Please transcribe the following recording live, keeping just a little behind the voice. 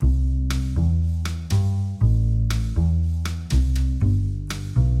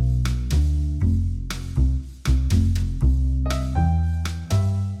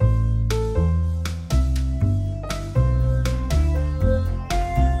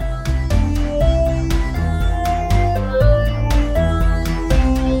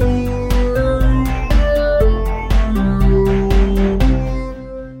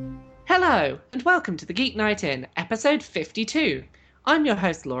welcome to the Geek Night In, episode 52. I'm your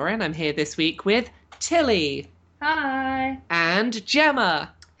host Laura, and I'm here this week with Tilley. Hi. And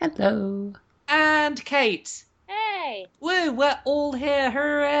Gemma. Hello. And Kate. Hey. Woo, we're all here,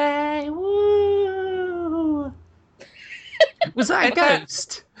 hooray, woo. Was that a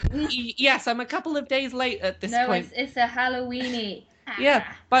ghost? Yes, I'm a couple of days late at this point. No, it's a Halloweeny. Yeah,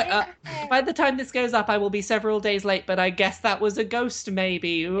 but by the time this goes up, I will be several days late, but I guess that was a ghost,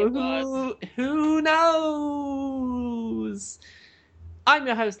 maybe. Who knows? I'm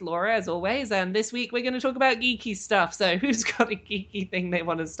your host, Laura, as always, and this week we're going to talk about geeky stuff, so who's got a geeky thing they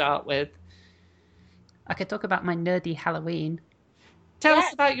want to start with? I could talk about my nerdy Halloween. Tell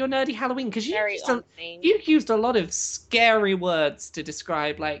us about your nerdy Halloween, because you used a lot of scary words to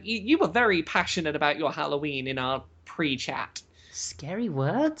describe, like, you were very passionate about your Halloween in our pre-chat. Scary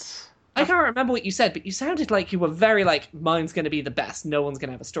words? I can't remember what you said, but you sounded like you were very like, mine's going to be the best. No one's going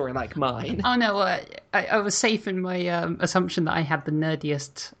to have a story like mine. Oh, no. I was safe in my assumption that I had the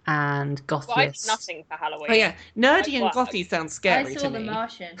nerdiest and gothiest. Well, I did nothing for Halloween. Oh, yeah. Nerdy and gothy sounds scary to me. I saw The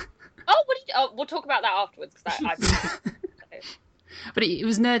Martian. We'll talk about that afterwards. But it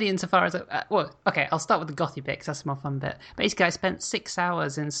was nerdy insofar as... I'll start with the gothy bit because that's the more fun bit. Basically, I spent 6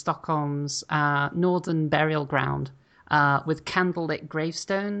 hours in Stockholm's northern burial ground with candlelit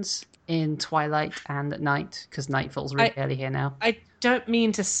gravestones in twilight and at night, because night falls really early here now. I don't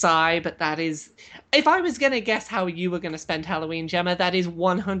mean to sigh, but that is... If I was going to guess how you were going to spend Halloween, Gemma, that is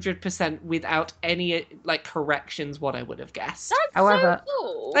 100% without any, corrections what I would have guessed. That's However, so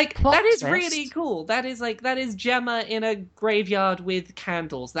cool. That is really cool. That is Gemma in a graveyard with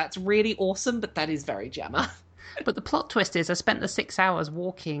candles. That's really awesome, but that is very Gemma. But the plot twist is I spent the 6 hours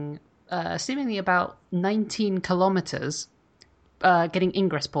walking seemingly about 19 kilometers getting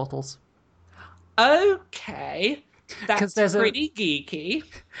ingress portals. Okay. That's pretty geeky.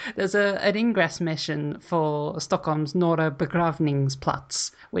 There's an ingress mission for Stockholm's Norra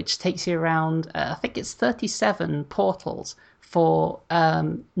Begravningsplats, which takes you around, I think it's 37 portals for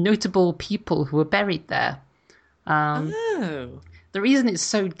notable people who were buried there. The reason it's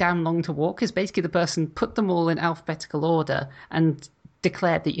so damn long to walk is basically the person put them all in alphabetical order and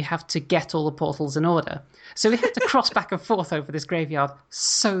declared that you have to get all the portals in order. So we had to cross back and forth over this graveyard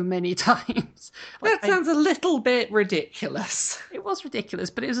so many times. That sounds a little bit ridiculous. It was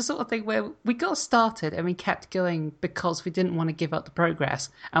ridiculous, but it was a sort of thing where we got started and we kept going because we didn't want to give up the progress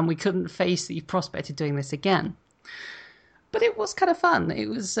and we couldn't face the prospect of doing this again. But it was kind of fun. It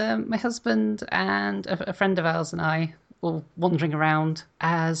was my husband and a friend of ours and I all wandering around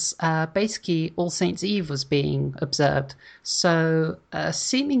as basically All Saints' Eve was being observed. So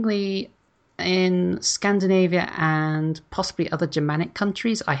seemingly in Scandinavia and possibly other Germanic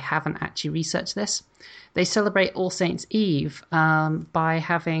countries, I haven't actually researched this, they celebrate All Saints' Eve by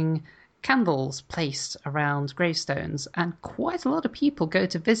having candles placed around gravestones, and quite a lot of people go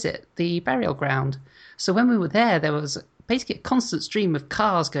to visit the burial ground. So when we were there was basically a constant stream of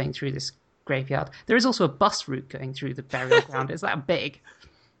cars going through this graveyard. There is also a bus route going through the burial ground. It's that big.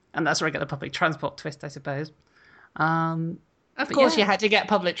 And that's where I get the public transport twist, I suppose. Of course, you had to get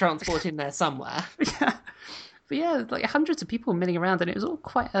public transport in there somewhere. Yeah. But yeah, hundreds of people milling around, and it was all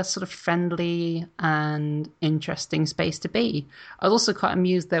quite a sort of friendly and interesting space to be. I was also quite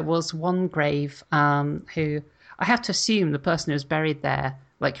amused there was one grave who, I have to assume the person who was buried there,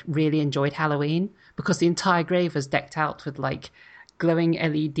 really enjoyed Halloween, because the entire grave was decked out with, glowing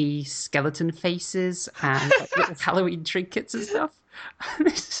LED skeleton faces and little Halloween trinkets and stuff.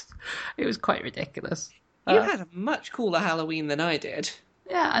 It was quite ridiculous. You had a much cooler Halloween than I did.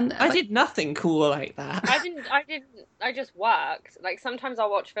 Yeah, and I did nothing cool like that. I just worked. Sometimes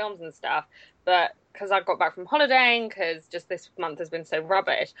I'll watch films and stuff, but because I got back from holidaying, because just this month has been so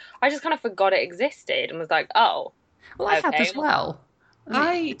rubbish, I just kind of forgot it existed and was like, oh. Well, I had as well.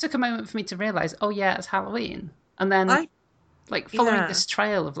 It took a moment for me to realise, oh yeah, it's Halloween. And then... following this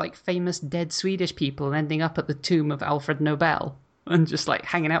trail of famous dead Swedish people and ending up at the tomb of Alfred Nobel and just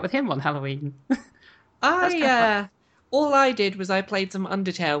hanging out with him on Halloween. All I did was I played some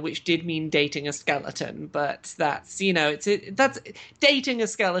Undertale, which did mean dating a skeleton, but that's dating a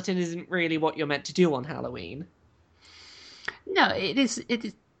skeleton isn't really what you're meant to do on Halloween. No, it is,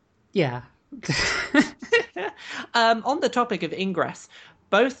 yeah. On the topic of ingress,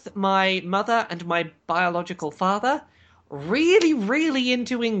 both my mother and my biological father really, really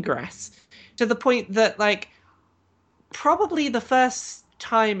into ingress, to the point that, probably the first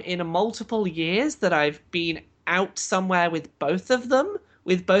time in multiple years that I've been out somewhere with both of them,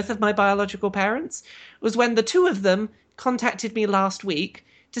 with both of my biological parents, was when the two of them contacted me last week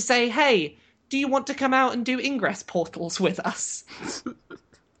to say, hey, do you want to come out and do ingress portals with us?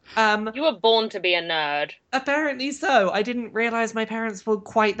 You were born to be a nerd. Apparently so. I didn't realize my parents were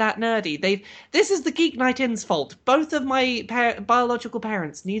quite that nerdy. This is the Geek Night In's fault. Both of my biological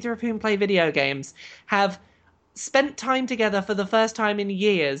parents, neither of whom play video games, have spent time together for the first time in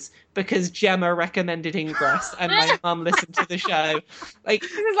years because Gemma recommended Ingress and my mum listened to the show. Like,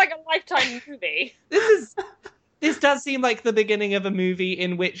 This is like a Lifetime movie. This does seem like the beginning of a movie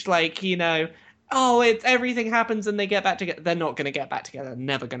in which, like, you know, everything happens and they get back together. They're not going to get back together.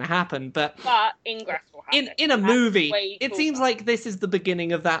 Never going to happen. But Ingress will happen. In a movie, it cooler. seems like this is the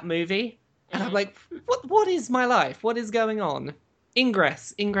beginning of that movie. And I'm like, what is my life? What is going on?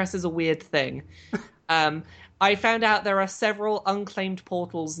 Ingress is a weird thing. I found out there are several unclaimed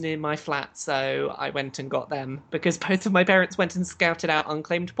portals near my flat, so I went and got them because both of my parents went and scouted out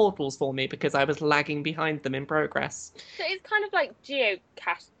unclaimed portals for me because I was lagging behind them in progress. So it's kind of like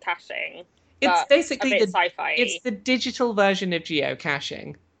geocaching. It's basically a bit sci-fi. It's the digital version of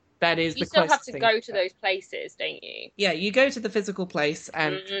geocaching. That is you the still have closest to thing go to those places, don't you? Yeah, you go to the physical place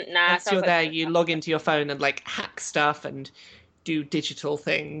and once you're there, you log into your phone and like hack stuff and do digital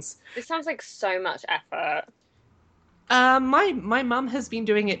things. This sounds like so much effort. My mum has been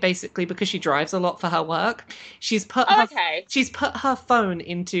doing it basically because she drives a lot for her work. She's put her phone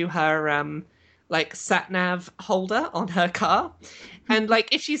into her like sat nav holder on her car. And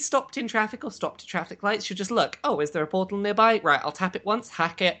like if she's stopped in traffic or stopped at traffic lights, she'll just look, oh, is there a portal nearby? Right, I'll tap it once,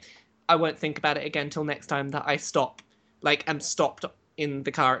 hack it. I won't think about it again till next time that I stop, like am stopped in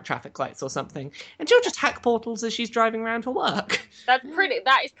the car at traffic lights or something. And she'll just hack portals as she's driving around for work. That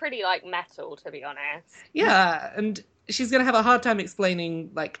is pretty like metal, to be honest. Yeah, and she's going to have a hard time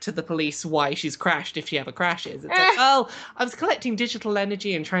explaining, like, to the police why she's crashed if she ever crashes. It's like, oh, I was collecting digital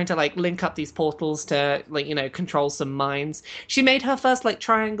energy and trying to, like, link up these portals to, like, you know, control some mines. She made her first, like,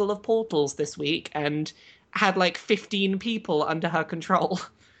 triangle of portals this week and had, like, 15 people under her control.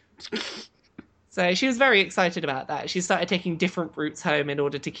 So she was very excited about that. She started taking different routes home in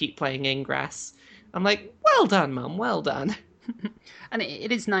order to keep playing Ingress. I'm like, well done, Mum, well done. And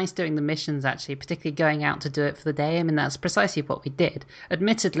it is nice doing the missions, actually, particularly going out to do it for the day. I mean, that's precisely what we did.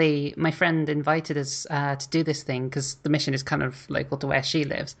 Admittedly, my friend invited us to do this thing because the mission is kind of local to where she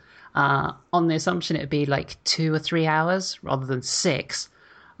lives, on the assumption it would be like 2 or 3 hours rather than 6.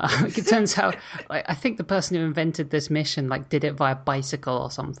 It turns out, I think the person who invented this mission like did it via bicycle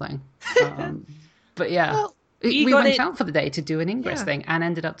or something. But yeah. Well, we went out for the day to do an Ingress thing and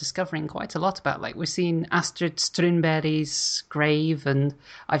ended up discovering quite a lot about, like, we've seen Astrid Strunberg's grave, and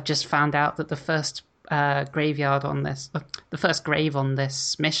I've just found out that the first graveyard on this, the first grave on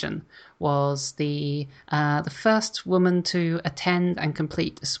this mission was the first woman to attend and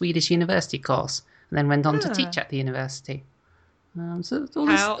complete a Swedish university course, and then went on to teach at the university. So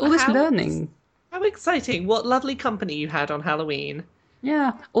all this learning. How exciting! What lovely company you had on Halloween.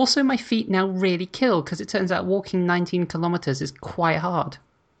 Yeah. Also, my feet now really kill because it turns out walking 19 kilometers is quite hard.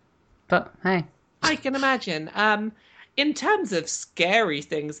 But hey. I can imagine. In terms of scary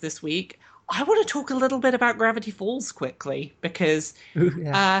things this week, I want to talk a little bit about Gravity Falls quickly because,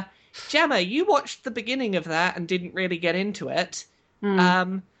 Gemma, you watched the beginning of that and didn't really get into it.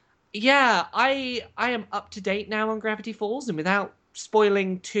 Yeah, I am up to date now on Gravity Falls, and without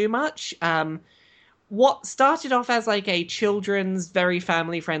spoiling too much, what started off as like a children's, very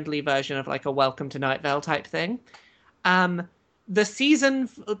family-friendly version of like a Welcome to Night Vale type thing. The season,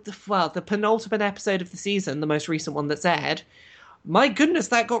 well, the penultimate episode of the season, the most recent one that's aired, my goodness,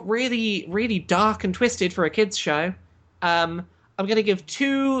 that got really, really dark and twisted for a kids' show. I'm going to give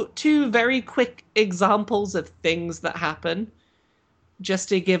two very quick examples of things that happen, just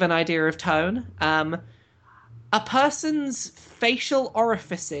to give an idea of tone. A person's facial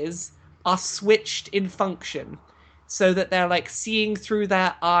orifices are switched in function so that they're like seeing through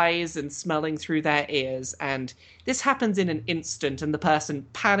their eyes and smelling through their ears. And this happens in an instant, and the person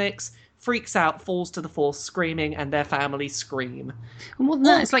panics, freaks out, falls to the floor screaming, and their family scream. And more than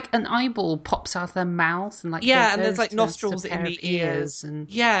that, it's like an eyeball pops out of their mouth and like and there's like nostrils in the ears. And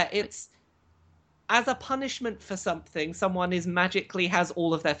it's as a punishment for something, someone magically has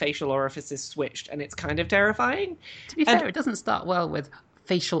all of their facial orifices switched, and it's kind of terrifying. To be fair, it doesn't start well with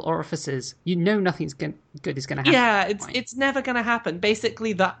facial orifices. You know nothing's good is going to happen. Yeah, it's never going to happen.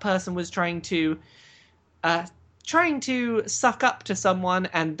 Basically, that person was trying to suck up to someone,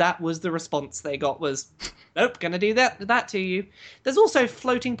 and that was the response they got was, nope, going to do that to you. There's also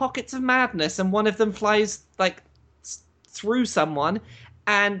floating pockets of madness, and one of them flies like through someone,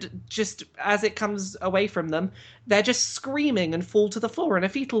 and just as it comes away from them, they're just screaming and fall to the floor in a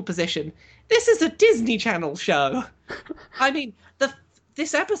fetal position. This is a Disney Channel show. I mean,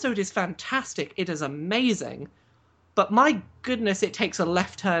 this episode is fantastic. It is amazing. but my goodness, it takes a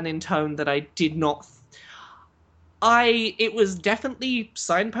left turn in tone that I did not. It was definitely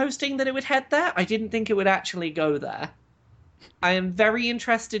signposting that it would head there. I didn't think it would actually go there. I am very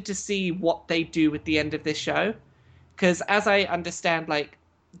interested to see what they do with the end of this show, because as I understand, like,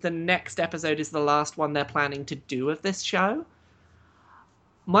 the next episode is the last one they're planning to do of this show.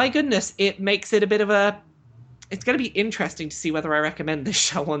 My goodness, it makes it a bit of a... It's going to be interesting to see whether I recommend this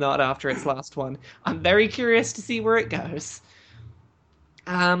show or not after its last one. I'm very curious to see where it goes.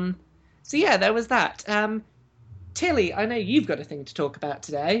 So yeah, there was that. Tilley, I know you've got a thing to talk about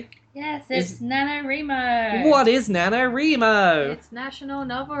today. Yes, it's NaNoWriMo. What is NaNoWriMo? It's National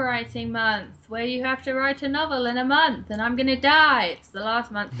Novel Writing Month, where you have to write a novel in a month, and I'm gonna die. It's the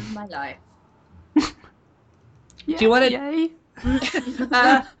last month of my life. Do you want to... Yay.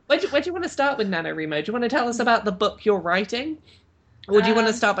 Where do you want to start with NaNoWriMo? Do you want to tell us about the book you're writing? Or do you want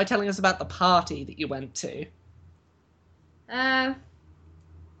to start by telling us about the party that you went to? I'll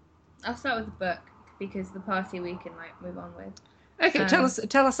start with the book, because the party we can move on with. Okay, tell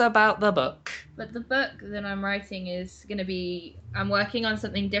us about the book. But the book that I'm writing is going to be... I'm working on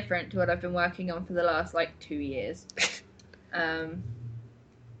something different to what I've been working on for the last, 2 years.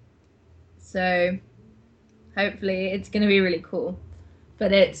 So, hopefully it's going to be really cool.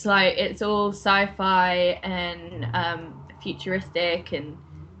 But it's all sci-fi and futuristic, and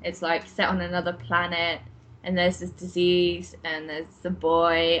it's, set on another planet, and there's this disease, and there's the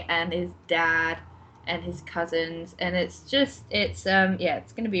boy and his dad and his cousins, and it's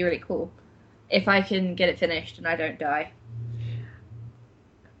going to be really cool if I can get it finished and I don't die.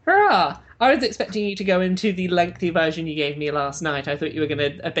 Hurrah! I was expecting you to go into the lengthy version you gave me last night. I thought you were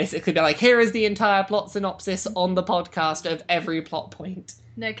going to basically be like, here is the entire plot synopsis on the podcast of every plot point.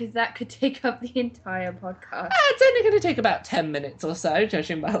 No, because that could take up the entire podcast. It's only going to take about 10 minutes or so,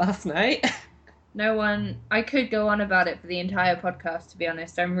 judging by last night. I could go on about it for the entire podcast, to be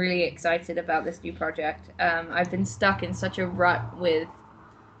honest. I'm really excited about this new project. I've been stuck in such a rut with,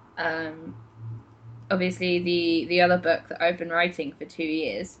 obviously, the other book that I've been writing for 2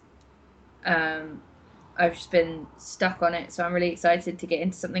 years. I've just been stuck on it, so I'm really excited to get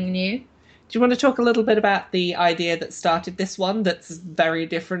into something new. Do you want to talk a little bit about the idea that started this one that's very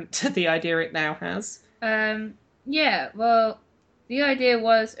different to the idea it now has? Yeah, well, the idea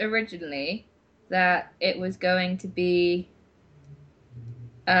was originally that it was going to be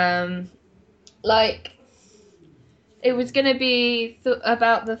it was going to be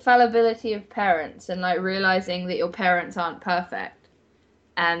about the fallibility of parents, and realizing that your parents aren't perfect,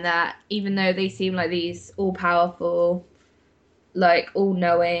 and that even though they seem like these all-powerful,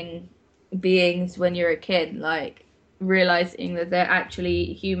 all-knowing beings when you're a kid, realizing that they're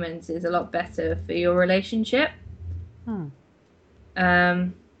actually humans is a lot better for your relationship.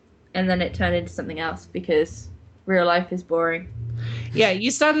 And then it turned into something else because real life is boring. Yeah,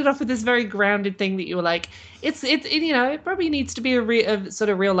 you started off with this very grounded thing that you were like, it probably needs to be a sort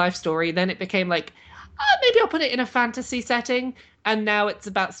of real life story. Then it became maybe I'll put it in a fantasy setting, and now it's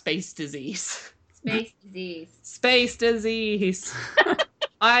about space disease. Space disease. Space disease.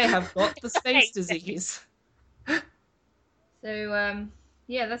 I have got the space disease. So,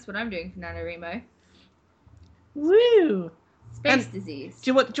 that's what I'm doing for NaNoWriMo. Woo! Space disease. Do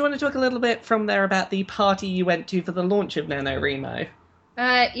you want to talk a little bit from there about the party you went to for the launch of NaNoWriMo?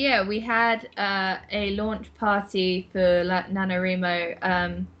 Yeah, we had a launch party for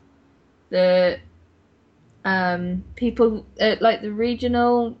NaNoWriMo. The people at the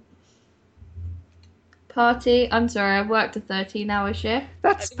regional party. I'm sorry, I've worked a 13-hour shift.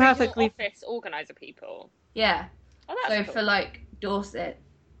 That's the perfectly... office organizer people. Yeah. Oh, that's So cool. for Dorset,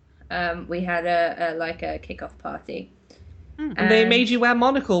 we had a kickoff party. And they made you wear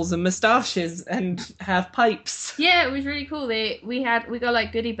monocles and moustaches and have pipes. Yeah, it was really cool. We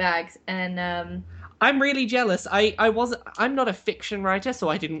got goodie bags, and I'm really jealous. I'm not a fiction writer, so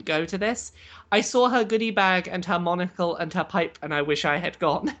I didn't go to this. I saw her goodie bag and her monocle and her pipe, and I wish I had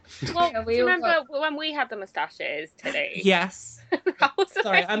gone. Well, Yeah, do you remember when we had the moustaches, Tilley? Yes. That was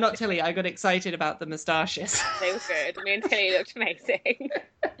Sorry, amazing. I'm not Tilley. I got excited about the moustaches. They were good. Me and Tilley looked amazing.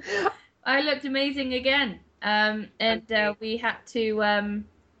 I looked amazing again. And we had to.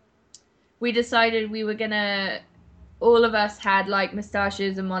 We decided we were gonna. All of us had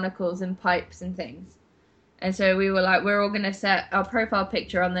moustaches and monocles and pipes and things, and so we were we're all gonna set our profile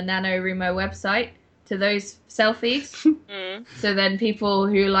picture on the NaNoWriMo website to those selfies. So then people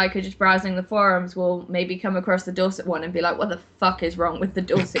who are just browsing the forums will maybe come across the Dorset one and be like, "What the fuck is wrong with the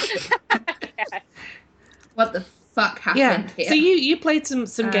Dorset? Yes. What the fuck happened Yeah. here? So you played some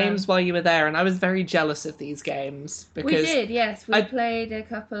games while you were there, and I was very jealous of these games because we did, yes. We played a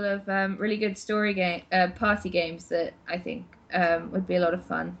couple of really good party games that I think would be a lot of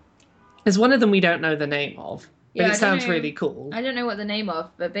fun. there's one of them we don't know the name of, but it sounds really cool. I don't know what the name of,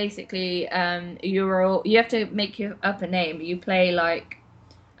 but basically, you have to make up a name. You play like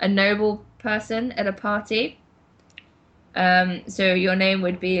a noble person at a party. So your name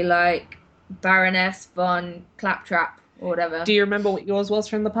would be like Baroness von Claptrap or whatever. Do you remember what yours was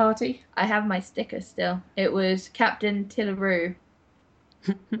from the party? I have my sticker still. It was Captain Tilley.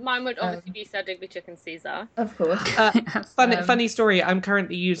 Mine would obviously be Sir Digby Chicken Caesar. Of course. Funny story. I'm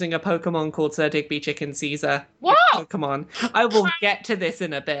currently using a Pokemon called Sir Digby Chicken Caesar. What? Pokemon. I will get to this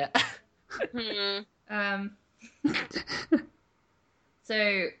in a bit.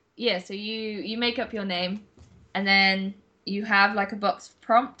 So you make up your name, and then you have like a box of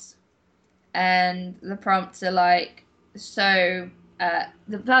prompts, and the prompts are like, so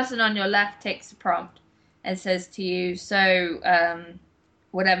the person on your left takes a prompt and says to you,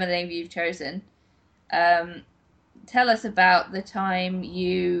 whatever name you've chosen, tell us about the time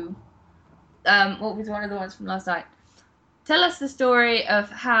you, what was one of the ones from last night? Tell us the story of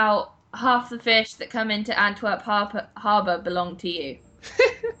how half the fish that come into Antwerp Harbour belong to you.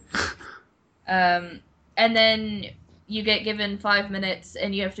 And then you get given 5 minutes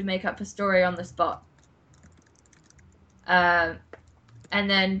and you have to make up a story on the spot. And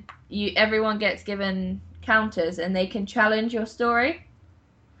then everyone gets given counters and they can challenge your story.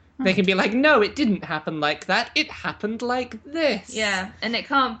 They can be like, no, it didn't happen like that. It happened like this. Yeah, and it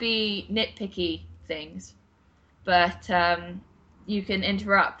can't be nitpicky things. But you can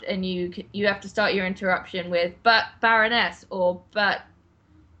interrupt, and you have to start your interruption with, but Baroness, or but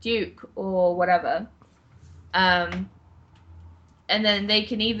Duke, or whatever. And then they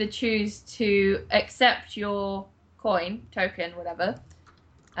can either choose to accept your coin, token, whatever.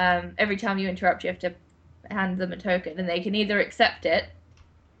 Every time you interrupt, you have to hand them a token, and they can either accept it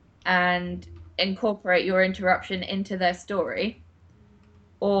and incorporate your interruption into their story,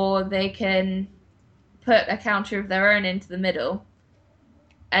 or they can put a counter of their own into the middle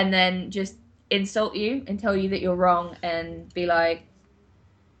and then just insult you and tell you that you're wrong and be like,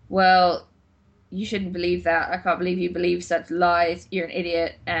 well, you shouldn't believe that. I can't believe you believe such lies. You're an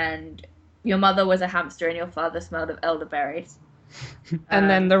idiot, and your mother was a hamster and your father smelled of elderberries. And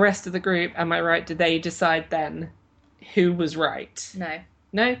then the rest of the group, am I right, did they decide then who was right? No.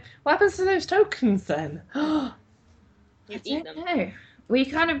 No? What happens to those tokens then? You eat them. No. We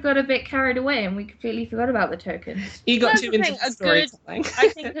kind of got a bit carried away and we completely forgot about the tokens. You got That's too the into thing, the storytelling. I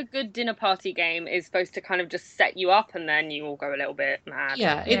think a good dinner party game is supposed to kind of just set you up, and then you all go a little bit mad.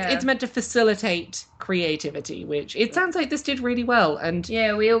 Yeah, it's meant to facilitate creativity, which it sounds like this did really well. And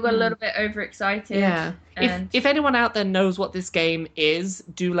yeah, we all got a little bit overexcited. yeah, And if anyone out there knows what this game is,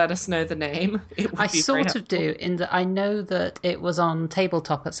 do let us know the name. I sort of do, in that I know that it was on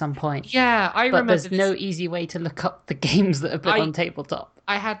tabletop at some point. Yeah, I remember. But there's no easy way to look up the games that have been on tabletop.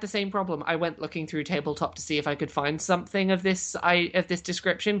 I had the same problem. I went looking through tabletop to see if I could find something of this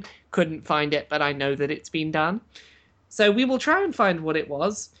description. Couldn't find it, but I know that it's been done. So we will try and find what it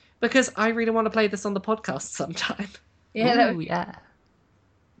was, because I really want to play this on the podcast sometime. yeah, Yeah.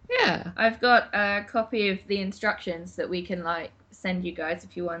 Yeah. I've got a copy of the instructions that we can send you guys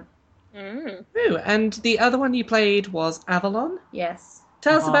if you want. Mm. Ooh, and the other one you played was Avalon? Yes.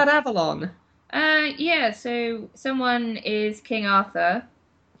 Tell us about Avalon. Yeah, so someone is King Arthur,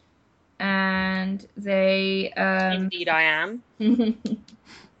 and they Indeed I am.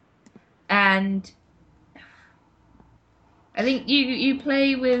 and I think you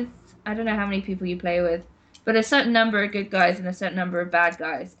play with, I don't know how many people you play with, but a certain number of good guys and a certain number of bad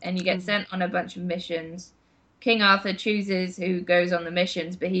guys, and you get sent on a bunch of missions. King Arthur chooses who goes on the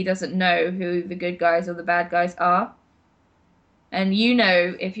missions, but he doesn't know who the good guys or the bad guys are. And you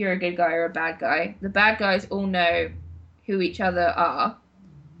know if you're a good guy or a bad guy. The bad guys all know who each other are,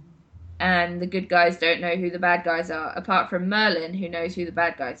 and the good guys don't know who the bad guys are, apart from Merlin, who knows who the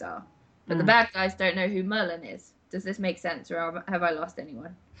bad guys are. But the bad guys don't know who Merlin is. Does this make sense, or have I lost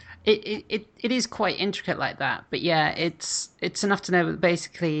anyone? It is quite intricate like that, but yeah, it's enough to know that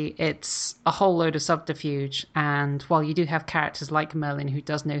basically it's a whole load of subterfuge, and while you do have characters like Merlin who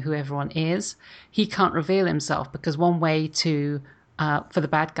does know who everyone is, he can't reveal himself, because one way to for the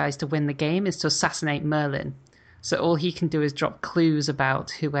bad guys to win the game is to assassinate Merlin. So all he can do is drop clues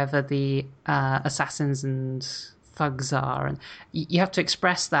about whoever the assassins and thugs are, and you have to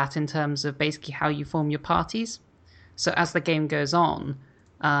express that in terms of basically how you form your parties. So as the game goes on,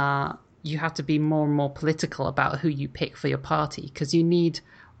 you have to be more and more political about who you pick for your party, because you need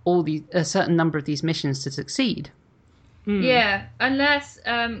a certain number of these missions to succeed. Yeah, unless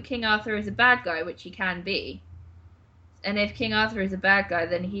King Arthur is a bad guy, which he can be. And if King Arthur is a bad guy,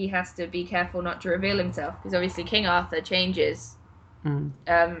 then he has to be careful not to reveal himself, because obviously King Arthur changes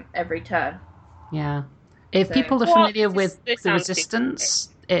every turn. Yeah. If So- people are What? familiar with This the sounds Resistance,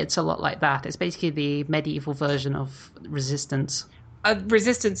 it's a lot like that. It's basically the medieval version of Resistance.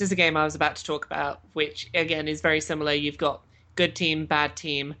 Resistance is a game I was about to talk about, which again is very similar. You've got good team, bad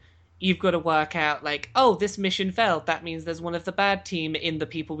team. You've got to work out like, oh, this mission failed. That means there's one of the bad team in the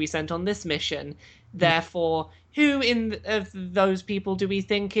people we sent on this mission. Therefore, who of those people do we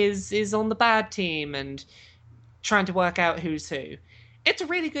think is on the bad team? And trying to work out who's who. It's a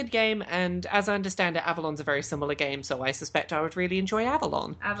really good game, and as I understand it, Avalon's a very similar game, so I suspect I would really enjoy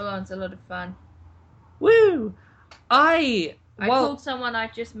Avalon. Avalon's a lot of fun. Woo! I called someone I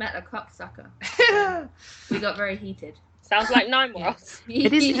just met a cocksucker. We got very heated. Sounds like Nine Worlds.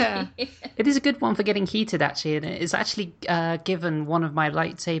 It is, it is a good one for getting heated, actually, and it's actually given one of my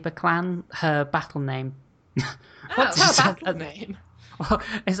lightsaber clan her battle name. What's her battle name? Well,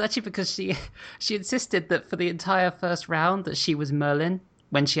 it's actually because she insisted that for the entire first round that she was Merlin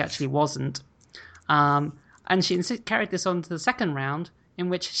when she actually wasn't, and she carried this on to the second round in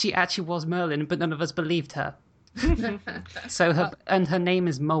which she actually was Merlin, but none of us believed her. So her name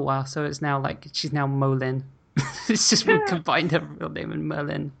is Moa, so it's now like she's now Molin. It's just we combined her real name and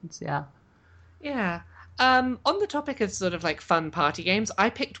Merlin. Yeah. On the topic of sort of like fun party games, I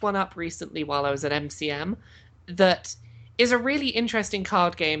picked one up recently while I was at MCM that is a really interesting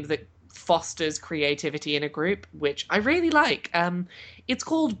card game that fosters creativity in a group, which I really like. It's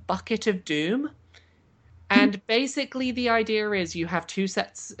called Bucket of Doom. And basically the idea is you have two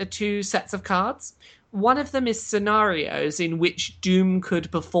sets of cards. One of them is scenarios in which doom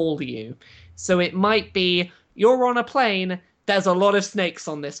could befall you. So it might be, you're on a plane, there's a lot of snakes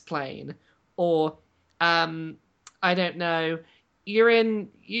on this plane. Or, I don't know, you're in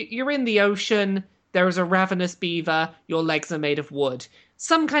the ocean, there is a ravenous beaver, your legs are made of wood.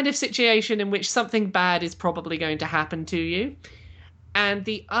 Some kind of situation in which something bad is probably going to happen to you. And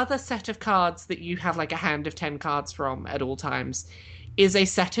the other set of cards that you have like a hand of 10 cards from at all times is a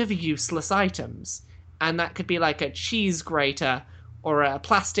set of useless items. And that could be like a cheese grater or a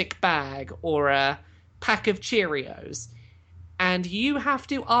plastic bag or a pack of Cheerios. And you have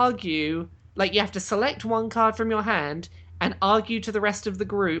to argue, like you have to select one card from your hand and argue to the rest of the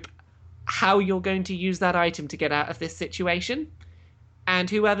group how you're going to use that item to get out of this situation. And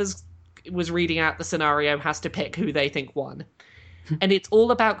whoever was reading out the scenario has to pick who they think won. And it's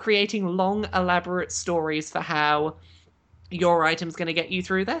all about creating long, elaborate stories for how your item's going to get you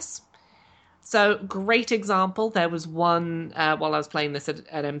through this. So, great example. There was one while I was playing this at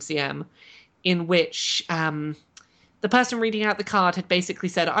MCM in which the person reading out the card had basically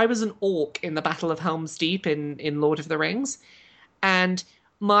said, I was an orc in the Battle of Helm's Deep in Lord of the Rings, and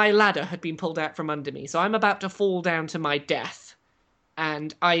my ladder had been pulled out from under me, so I'm about to fall down to my death,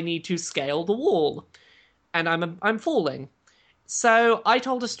 and I need to scale the wall, and I'm falling. So I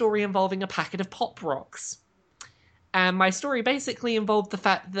told a story involving a packet of pop rocks. And my story basically involved the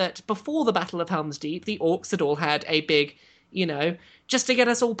fact that before the Battle of Helm's Deep, the orcs had all had a big, just to get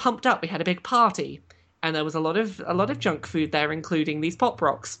us all pumped up, we had a big party. And there was a lot of junk food there, including these pop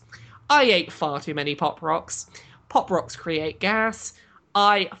rocks. I ate far too many pop rocks. Pop rocks create gas.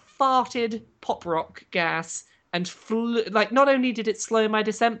 I farted pop rock gas and flew, like, not only did it slow my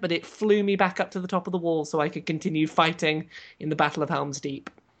descent, but it flew me back up to the top of the wall so I could continue fighting in the Battle of Helm's Deep.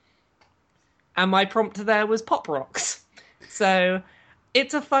 And my prompt there was pop rocks. So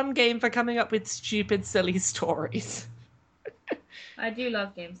it's a fun game for coming up with stupid, silly stories. I do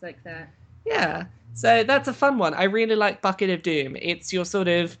love games like that. Yeah, so that's a fun one. I really like Bucket of Doom. It's your sort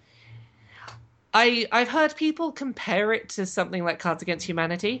of... I've heard people compare it to something like Cards Against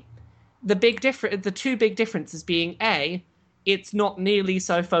Humanity. The two big differences being A, it's not nearly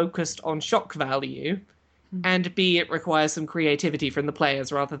so focused on shock value, and B, it requires some creativity from the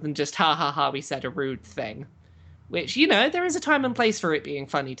players rather than just ha ha ha, we said a rude thing. Which, there is a time and place for it being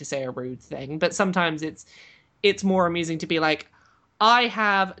funny to say a rude thing, but sometimes it's more amusing to be like, I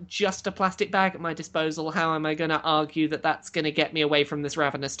have just a plastic bag at my disposal, how am I going to argue that that's going to get me away from this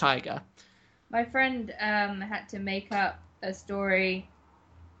ravenous tiger? My friend had to make up a story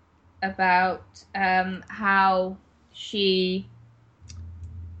about how she...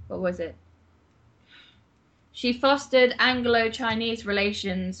 What was it? She fostered Anglo-Chinese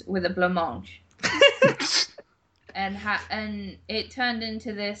relations with a blancmange. and it turned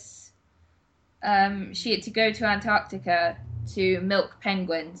into this... she had to go to Antarctica to milk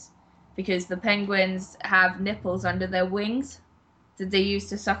penguins because the penguins have nipples under their wings that they use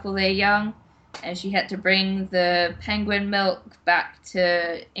to suckle their young. and she had to bring the penguin milk back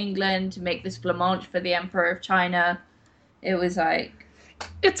to England to make this blancmange for the Emperor of China. It was like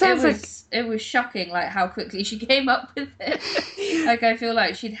it was shocking, like how quickly she came up with it. Like I feel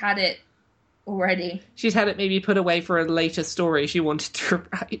like she'd had it already. She'd had it maybe put away for a later story she wanted to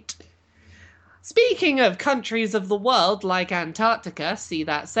write. Speaking of countries of the world like Antarctica, see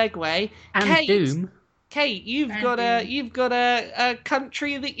that segue. And Kate, Doom. Kate, you've got a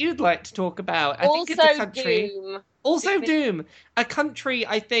country that you'd like to talk about. I think it's a country. Doom. Also Doom. A country,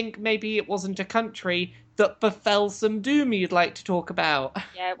 I think maybe it wasn't a country that befell some doom you'd like to talk about.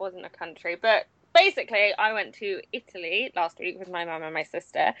 Yeah, it wasn't a country, but basically I went to Italy last week with my mum and my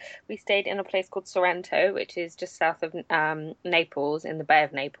sister. We stayed in a place called Sorrento, which is just south of Naples, in the Bay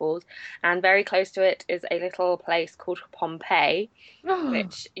of Naples, and very close to it is a little place called Pompeii,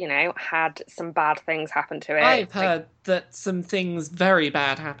 which, you know, had some bad things happen to it. I've heard that some things very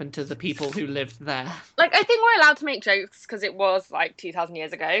bad happened to the people who lived there. Like, I think we're allowed to make jokes because it was like 2,000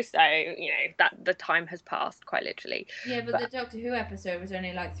 years ago, so, you know, that the time has passed, quite literally. Yeah, but the Doctor Who episode was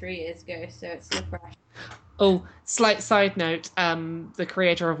only like 3 years ago, so it's still fresh. Oh, slight side note, the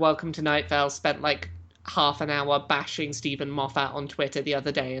creator of Welcome to Night Vale spent like half an hour bashing Stephen Moffat on Twitter the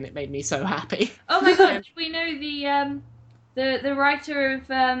other day, and it made me so happy. Oh my god, we know the writer of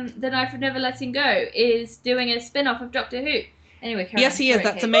The Knife of Never Letting Go is doing a spin-off of Doctor Who. Anyway, Karen, Yes, he is. sorry,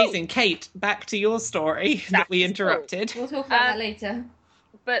 That's Kate. amazing. Kate, back to your story that we interrupted. We'll talk about that later.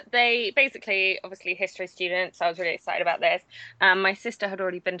 But they basically, obviously, history students, so I was really excited about this. My sister had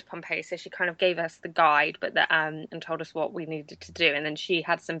already been to Pompeii, so she kind of gave us the guide, but and told us what we needed to do. And then she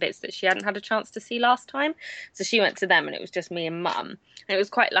had some bits that she hadn't had a chance to see last time, so she went to them, and it was just me and Mum. And it was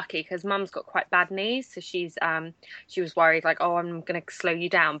quite lucky because Mum's got quite bad knees, so she was worried, like, oh, I'm going to slow you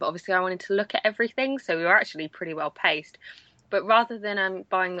down. But obviously, I wanted to look at everything, so we were actually pretty well paced. But rather than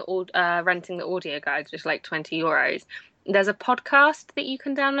renting the audio guides, which is like €20. There's a podcast that you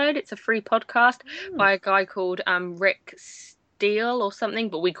can download. It's a free podcast by a guy called Rick Steele or something,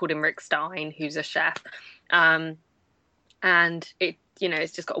 but we called him Rick Stein, who's a chef. And it, you know,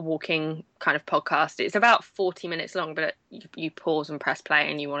 it's just got a walking kind of podcast. It's about 40 minutes long, but you pause and press play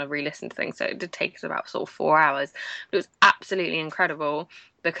and you want to re-listen to things. So it did take us about sort of 4 hours. But it was absolutely incredible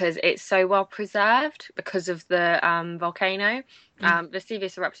because it's so well preserved because of the volcano.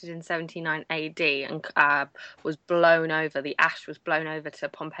 Vesuvius erupted in 79 AD and was blown over. The ash was blown over to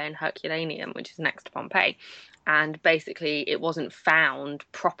Pompeii and Herculaneum, which is next to Pompeii. And basically it wasn't found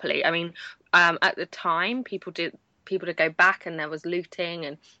properly. I mean, at the time, people to go back and there was looting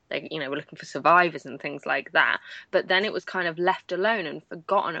and they, you know, were looking for survivors and things like that. But then it was kind of left alone and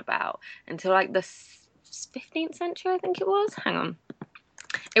forgotten about until like the 15th century, I think it was. Hang on.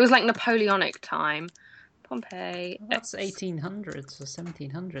 It was like Napoleonic time. Pompeii. Well, that's 1800s or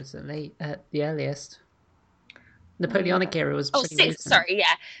 1700s at the earliest. Napoleonic era was pretty recent. Sorry,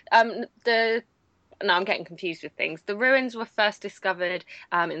 yeah. No, I'm getting confused with things. The ruins were first discovered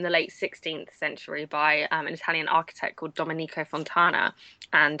in the late 16th century by an Italian architect called Domenico Fontana.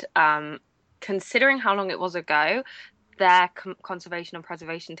 And considering how long it was ago, their conservation and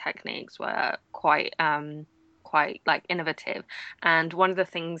preservation techniques were quite like innovative. And one of the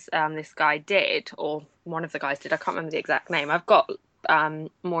things this guy did, or one of the guys did, I can't remember the exact name. I've got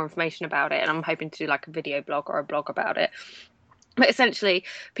more information about it, and I'm hoping to do like a video blog or a blog about it. But essentially,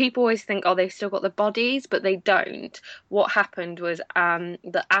 people always think, oh, they've still got the bodies, but they don't. What happened was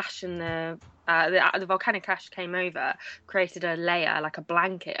the ash and the volcanic ash came over, created a layer, like a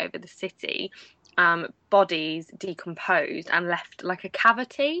blanket over the city. Bodies decomposed and left like a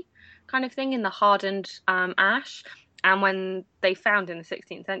cavity kind of thing in the hardened ash. And when they found in the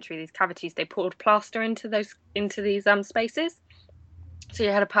 16th century these cavities, they poured plaster into these spaces. So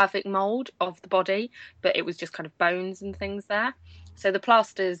you had a perfect mold of the body, but it was just kind of bones and things there. So the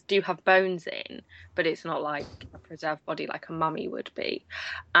plasters do have bones in, but it's not like a preserved body like a mummy would be.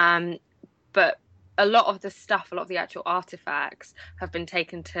 But a lot of the stuff, a lot of the actual artifacts have been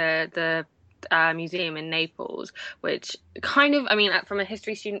taken to the museum in Naples, which kind of, I mean, from a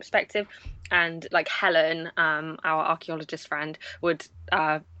history student perspective, and like Helen, our archaeologist friend, would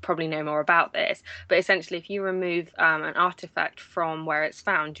probably know more about this, but essentially if you remove an artifact from where it's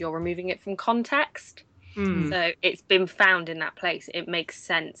found, you're removing it from context. So it's been found in that place, it makes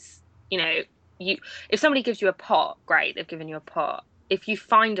sense. You know, if somebody gives you a pot, great, they've given you a pot. if you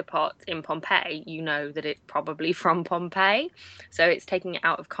find a pot in Pompeii, you know that it's probably from Pompeii. So it's taking it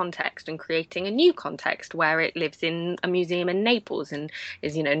out of context and creating a new context where it lives in a museum in Naples, and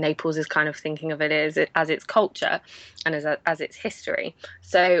is, you know, Naples is kind of thinking of it as its culture and as its history.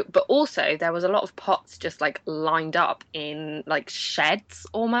 So, but also there was a lot of pots just like lined up in like sheds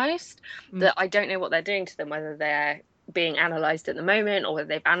almost, that I don't know what they're doing to them, whether they're being analysed at the moment or whether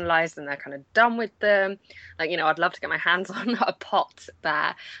they've analysed and they're kind of done with them. Like, you know, I'd love to get my hands on a pot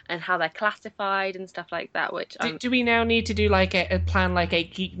there and how they're classified and stuff like that, which do we now need to do like a plan, like a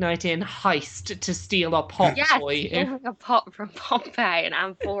Geek Night In heist to steal a pot for you? Stealing a pot from Pompeii, an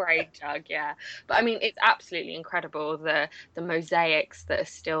amphora jug, yeah. But I mean, it's absolutely incredible, the mosaics that are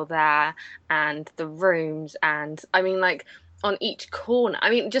still there and the rooms, and I mean, like, on each corner.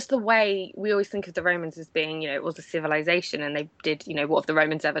 I mean, just the way we always think of the Romans as being, you know, it was a civilization and they did, you know, what have the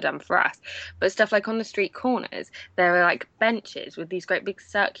Romans ever done for us? But stuff like on the street corners, there were like benches with these great big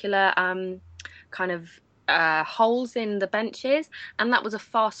circular kind of holes in the benches, and that was a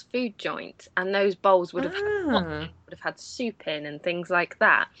fast food joint, and those bowls would have had soup in and things like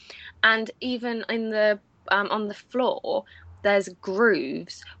that. And even in the on the floor, there's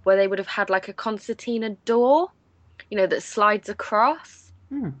grooves where they would have had like a concertina door, you know, that slides across.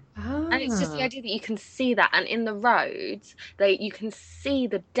 And it's just the idea that you can see that. And in the roads, you can see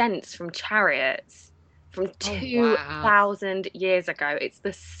the dents from chariots from 2,000 years ago. It's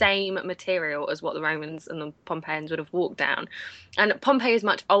the same material as what the Romans and the Pompeians would have walked down. And Pompeii is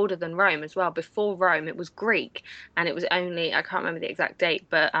much older than Rome as well. Before Rome, it was Greek, and it was only, I can't remember the exact date,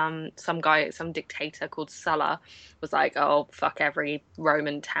 but some dictator called Sulla was like, oh, fuck every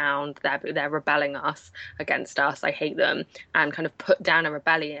Roman town, they're rebelling against us, I hate them, and kind of put down a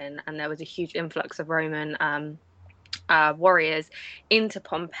rebellion. And there was a huge influx of Roman warriors into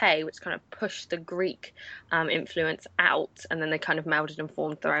Pompeii, which kind of pushed the Greek influence out, and then they kind of melded and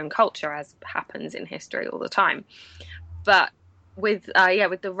formed their own culture, as happens in history all the time. But with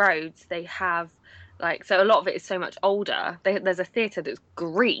the roads, they have like, so a lot of it is so much older. There's a theatre that's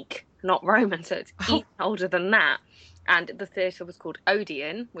Greek, not Roman, so it's even older than that. And the theatre was called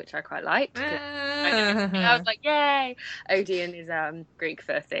Odeon, which I quite liked. I was like, yay! Odeon is Greek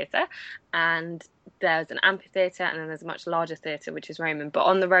for theatre. And there's an amphitheatre, and then there's a much larger theatre, which is Roman. But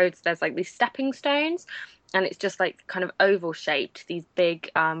on the roads, there's like these stepping stones, and it's just like kind of oval shaped, these big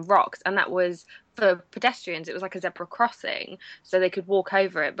rocks. And that was, for pedestrians, it was like a zebra crossing, so they could walk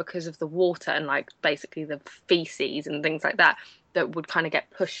over it because of the water and like basically the feces and things like that would kind of get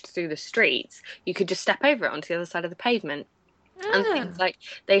pushed through the streets. You could just step over it onto the other side of the pavement. And things like,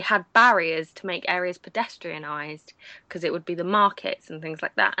 they had barriers to make areas pedestrianised, because it would be the markets and things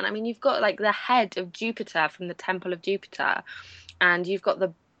like that. And I mean, you've got like the head of Jupiter from the Temple of Jupiter, and you've got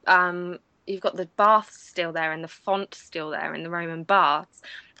the baths still there and the font still there in the Roman baths,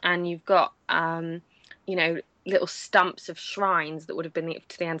 and you've got you know, little stumps of shrines that would have been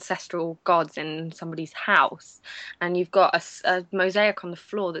to the ancestral gods in somebody's house, and you've got a mosaic on the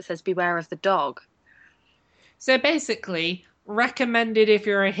floor that says "Beware of the dog." So basically, recommended if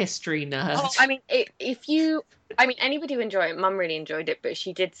you're a history nerd. Oh, I mean, anybody who enjoy it, Mum really enjoyed it, but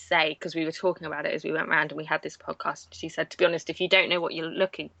she did say, because we were talking about it as we went round and we had this podcast, she said, to be honest, if you don't know what you're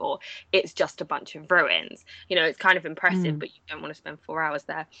looking for, it's just a bunch of ruins. You know, it's kind of impressive, but you don't want to spend 4 hours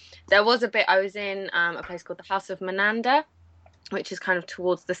there. There was a bit, I was in a place called the House of Menander, which is kind of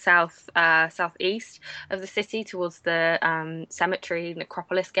towards the southeast of the city, towards the cemetery,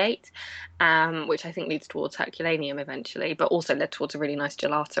 Necropolis Gate, which I think leads towards Herculaneum eventually, but also led towards a really nice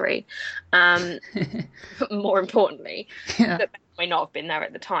gelatery. More importantly, that may not have been there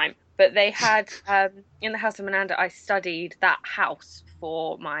at the time. But they had, in the House of Menander, I studied that house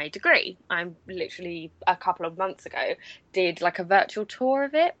for my degree. I literally, a couple of months ago, did like a virtual tour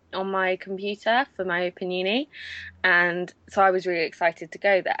of it on my computer for my open uni. And so I was really excited to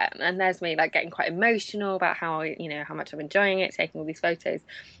go there. And there's me like getting quite emotional about how much I'm enjoying it, taking all these photos.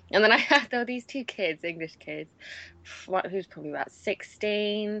 And then there were these two kids, English kids, who's probably about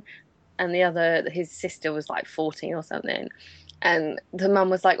 16, and the other, his sister was like 14 or something. And the mum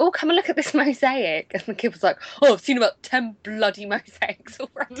was like, oh, come and look at this mosaic. And the kid was like, oh, I've seen about 10 bloody mosaics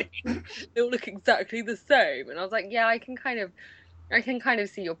already. They all look exactly the same. And I was like, yeah, I can kind of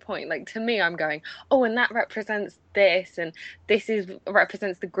see your point. Like, to me, I'm going, oh, and that represents this, and this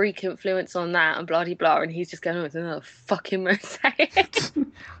represents the Greek influence on that, and blah, blah, blah. And he's just going, oh, it's another fucking mosaic.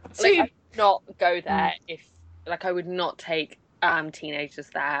 Like, I would not go there I would not take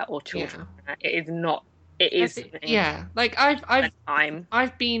teenagers there or children there. It is not. It is. Yeah, like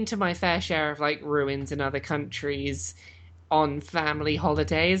I've been to my fair share of like ruins in other countries on family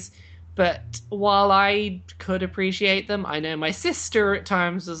holidays, But while I could appreciate them, I know my sister at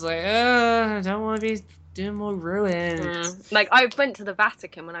times was like, I don't want to be doing more ruins. Like, I went to the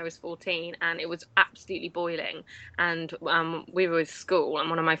Vatican when I was 14 and it was absolutely boiling. And we were with school, and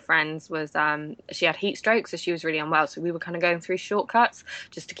one of my friends was, she had heat stroke, so she was really unwell. So we were kind of going through shortcuts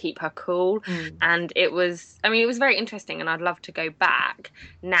just to keep her cool. And it was very interesting, and I'd love to go back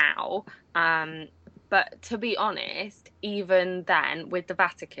now. But to be honest, even then, with the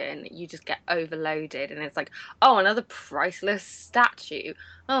Vatican, you just get overloaded, and it's like, oh, another priceless statue.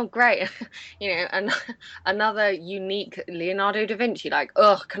 Oh, great. And another unique Leonardo da Vinci. Like,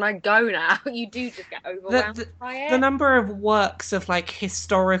 ugh, can I go now? You do just get overwhelmed by it. The number of works of, like,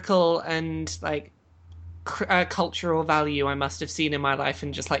 historical and, like, cultural value I must have seen in my life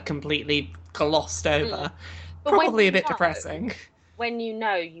and just, like, completely glossed over. Probably a bit depressing. When you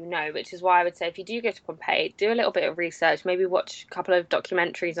know, which is why I would say if you do go to Pompeii, do a little bit of research, maybe watch a couple of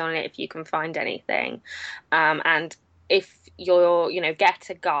documentaries on it if you can find anything. And if you're, get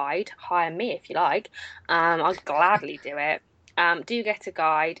a guide, hire me if you like. I'll gladly do it. Do get a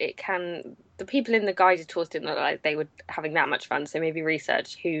guide. The people in the guided tours didn't look like they were having that much fun, so maybe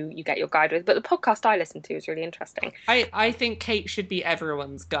research who you get your guide with. But the podcast I listened to was really interesting. I think Kate should be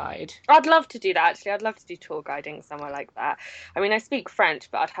everyone's guide. I'd love to do that, actually. I'd love to do tour guiding somewhere like that. I mean, I speak French,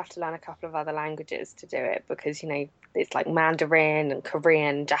 but I'd have to learn a couple of other languages to do it because, it's like Mandarin and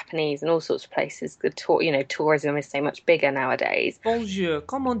Korean, Japanese, and all sorts of places. The tourism is so much bigger nowadays. Bonjour,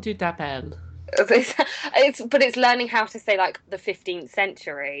 comment tu t'appelles? It's learning how to say like the 15th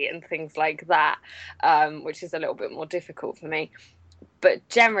century and things like that, which is a little bit more difficult for me. But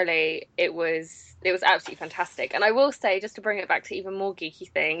generally, it was absolutely fantastic. And I will say, just to bring it back to even more geeky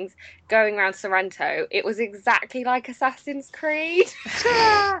things, going around Sorrento, it was exactly like Assassin's Creed.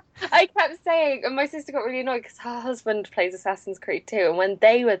 I kept saying, and my sister got really annoyed because her husband plays Assassin's Creed too. And when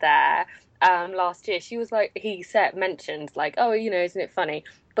they were there last year, she was like, mentioned like, oh, isn't it funny?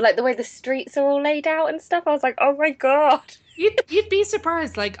 But like the way the streets are all laid out and stuff, I was like, oh my god. You'd be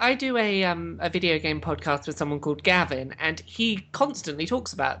surprised. Like, I do a video game podcast with someone called Gavin, and he constantly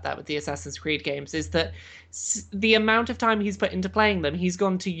talks about that with the Assassin's Creed games, is that the amount of time he's put into playing them, he's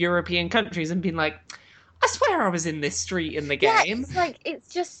gone to European countries and been like, I swear I was in this street in the game. Yeah, it's like,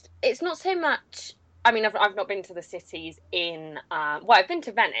 it's not so much... I mean, I've not been to the cities in... I've been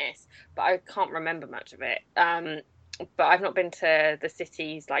to Venice, but I can't remember much of it. But I've not been to the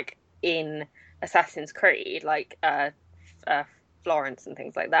cities, like, in Assassin's Creed, like Florence and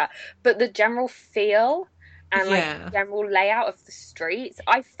things like that. But the general feel and like the general layout of the streets,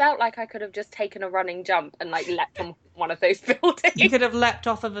 I felt like I could have just taken a running jump and like leapt from one of those buildings. You could have leapt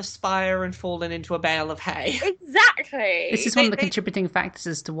off of a spire and fallen into a bale of hay. Exactly. This is one of the contributing factors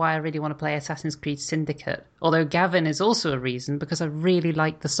as to why I really want to play Assassin's Creed Syndicate. Although Gavin is also a reason, because I really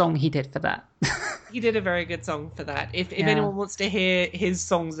like the song he did for that. He did a very good song for that. If anyone wants to hear his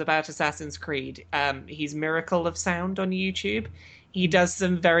songs about Assassin's Creed, he's Miracle of Sound on YouTube. He does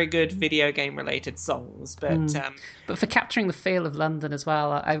some very good video game related songs, but for capturing the feel of London as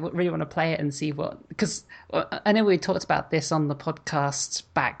well, I really want to play it and see because I know we talked about this on the podcast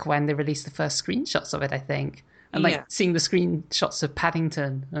back when they released the first screenshots of it, I think, and like seeing the screenshots of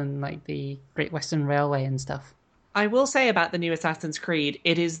Paddington and like the Great Western Railway and stuff. I will say about the new Assassin's Creed,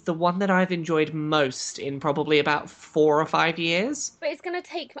 it is the one that I've enjoyed most in probably about 4 or 5 years. But it's going to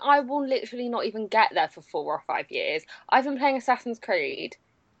take... I will literally not even get there for 4 or 5 years. I've been playing Assassin's Creed.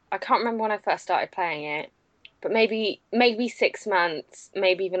 I can't remember when I first started playing it. But maybe 6 months,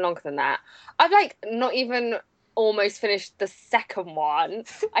 maybe even longer than that. I've like not even almost finished the second one.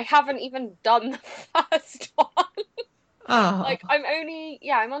 I haven't even done the first one. Oh. Like,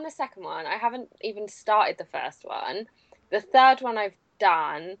 I'm on the second one. I haven't even started the first one. The third one I've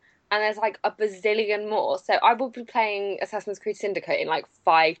done, and there's like a bazillion more. So I will be playing Assassin's Creed Syndicate in like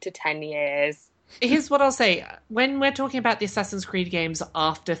 5 to 10 years. Here's what I'll say. When we're talking about the Assassin's Creed games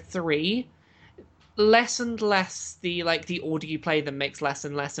after 3, less and less the order you play them makes less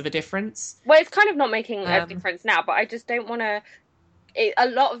and less of a difference. Well, it's kind of not making a difference now, but I just don't want to... a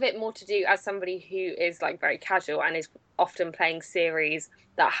lot of it more to do as somebody who is like very casual and is often playing series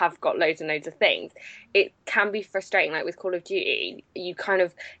that have got loads and loads of things. It can be frustrating, like with Call of Duty. You kind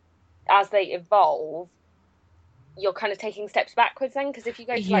of, as they evolve, you're kind of taking steps backwards then, because if you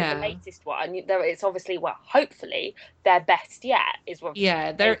go to like the latest one, it's obviously, well, hopefully their best yet is what.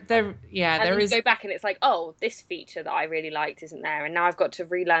 Yeah, there is. Go back and it's like, oh, this feature that I really liked isn't there, and now I've got to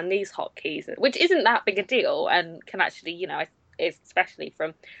relearn these hotkeys, which isn't that big a deal, and can actually, is, especially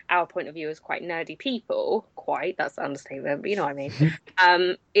from our point of view as quite nerdy people, that's the understatement, but you know what I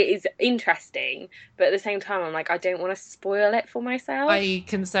mean. It is interesting, but at the same time, I'm like, I don't want to spoil it for myself. I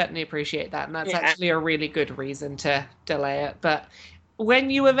can certainly appreciate that, and that's actually a really good reason to delay it. But when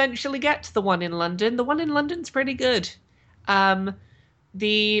you eventually get to the one in London's pretty good.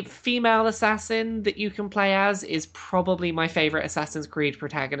 The female assassin that you can play as is probably my favorite Assassin's Creed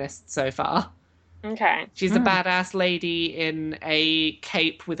protagonist so far. Okay. She's a badass lady in a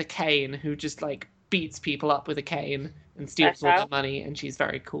cape with a cane who just like beats people up with a cane and steals all their money, and she's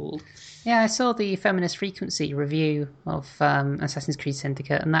very cool. Yeah, I saw the Feminist Frequency review of Assassin's Creed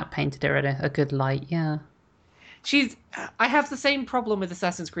Syndicate, and that painted her in a good light, yeah. I have the same problem with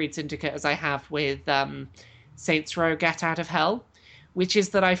Assassin's Creed Syndicate as I have with Saints Row Get Out of Hell, which is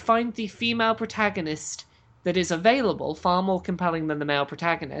that I find the female protagonist that is available far more compelling than the male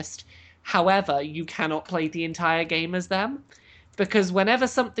protagonist. However, you cannot play the entire game as them, because whenever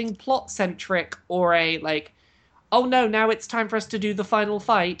something plot-centric or oh no, now it's time for us to do the final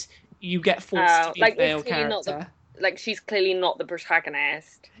fight, you get forced to be the male character. She's clearly not the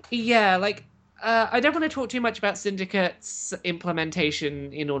protagonist. Yeah, I don't want to talk too much about Syndicate's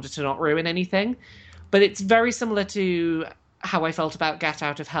implementation in order to not ruin anything, but it's very similar to how I felt about Get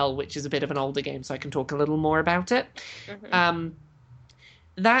Out of Hell, which is a bit of an older game, so I can talk a little more about it. Mm-hmm.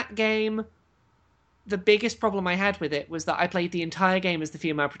 That game, the biggest problem I had with it was that I played the entire game as the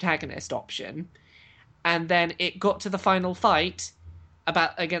female protagonist option, and then it got to the final fight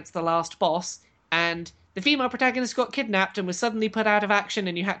against the last boss, and the female protagonist got kidnapped and was suddenly put out of action,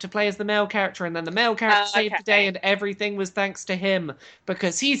 and you had to play as the male character, and then the male character saved the day, and everything was thanks to him,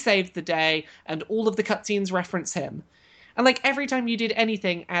 because he saved the day, and all of the cutscenes reference him. And every time you did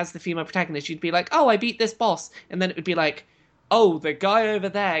anything as the female protagonist, you'd be like, oh, I beat this boss, and then it would be like, oh, the guy over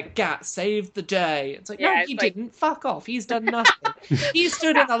there, Gat, saved the day. It's like, no, he didn't. Fuck off. He's done nothing. He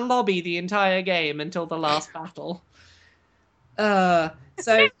stood in a lobby the entire game until the last battle. So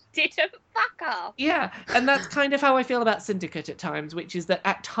didn't fuck off. Yeah, and that's kind of how I feel about Syndicate at times, which is that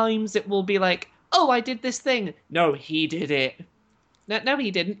at times it will be like, oh, I did this thing. No, he did it. No,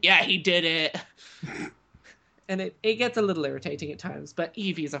 he didn't. Yeah, he did it. And it gets a little irritating at times, but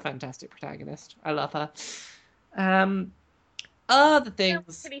Evie's a fantastic protagonist. I love her. Other things.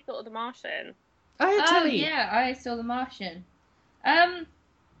 What did you thought of The Martian? Yeah, I saw The Martian.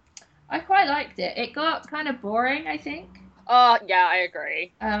 I quite liked it. It got kind of boring, I think. Oh, yeah, I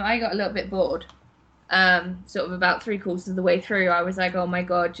agree. I got a little bit bored. Sort of about 3/4 of the way through, I was like, oh my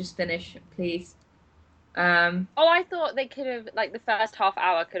god, just finish, please. I thought they could have, the first half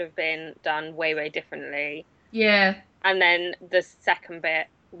hour could have been done way, way differently. Yeah. And then the second bit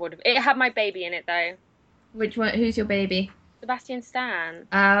would have... It had my baby in it, though. Which one? Who's your baby? Sebastian Stan.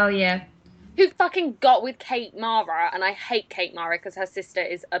 Oh, yeah. Who fucking got with Kate Mara, and I hate Kate Mara because her sister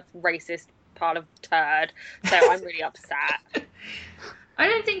is a racist pile of turd, so I'm really upset. I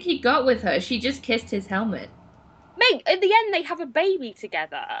don't think he got with her. She just kissed his helmet. Mate, at the end they have a baby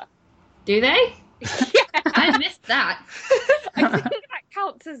together. Do they? Yeah. I missed that. I think that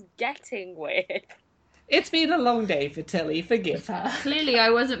counts as getting with. It's been a long day for Tilley. Forgive her. Clearly, I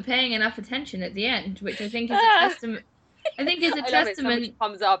wasn't paying enough attention at the end, which I think is a testament. I think it's a testament.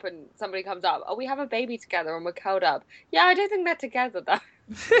 Somebody comes up. Oh, we have a baby together and we're curled up. Yeah, I don't think they're together though.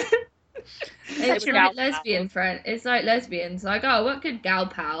 It's like lesbian friend. It's like lesbians. Like, oh, what good gal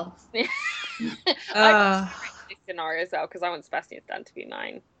pals? I this scenario as well because I want Sebastian Stan to be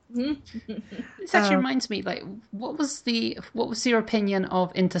mine. This actually reminds me, what was your opinion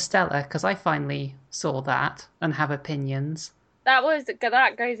of Interstellar? Because I finally saw that and have opinions. That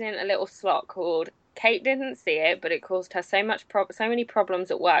goes in a little slot called Kate didn't see it, but it caused her so many problems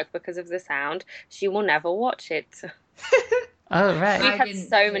at work because of the sound. She will never watch it. Oh right. We've had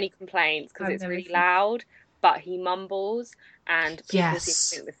so many complaints because it's really loud, but he mumbles, and people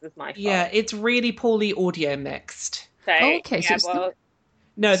seem to think this was my fault. Yeah, it's really poorly audio mixed. So, okay, yeah, so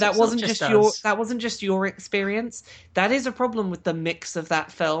no, that wasn't just your experience. That is a problem with the mix of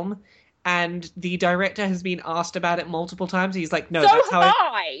that film, and the director has been asked about it multiple times. He's like, "No, that's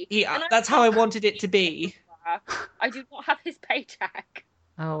how I wanted it to be." I do not have his paycheck.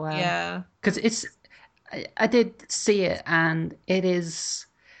 Oh wow. Yeah, because I did see it, and it is.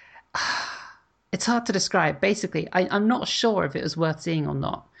 It's hard to describe. Basically, I'm not sure if it was worth seeing or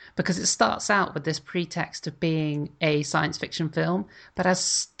not. Because it starts out with this pretext of being a science fiction film, but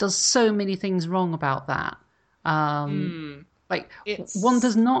does so many things wrong about that. One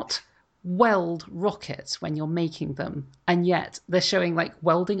does not weld rockets when you're making them, and yet they're showing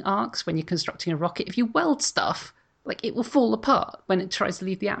welding arcs when you're constructing a rocket. If you weld stuff, it will fall apart when it tries to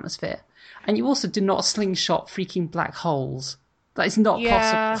leave the atmosphere. And you also do not slingshot freaking black holes That is not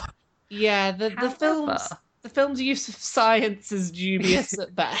possible. Yeah, However, the film's use of science is dubious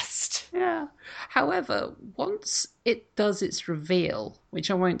at best. yeah. However, once it does its reveal,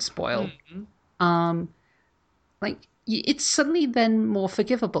 which I won't spoil, um, like it's suddenly then more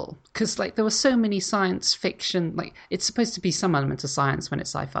forgivable because like there were so many science fiction, like it's supposed to be some element of science when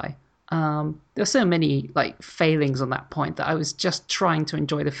it's sci-fi. There were so many like failings on that point that I was just trying to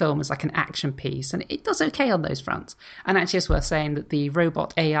enjoy the film as like an action piece, and it does okay on those fronts. And actually, it's worth saying that the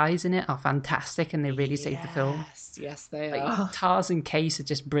robot AIs in it are fantastic, and they really save the film. Yes, they Like are. Tars and Case are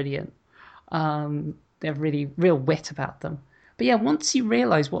just brilliant. They have really real wit about them. But yeah, once you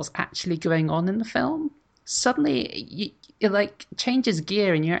realise what's actually going on in the film, suddenly it like changes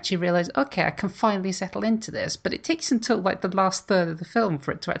gear and you actually realize, okay, I can finally settle into this. But it takes until like the last third of the film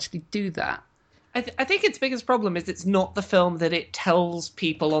for it to actually do that. I think its biggest problem is it's not the film that it tells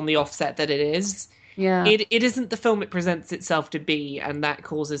people on the offset that it is. Yeah. It isn't the film it presents itself to be, and that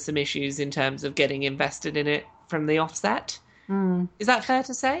causes some issues in terms of getting invested in it from the offset. Is that fair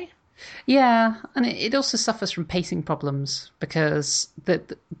to say? Yeah, and it also suffers from pacing problems because,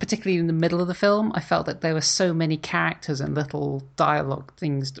 particularly in the middle of the film, I felt that there were so many characters and little dialogue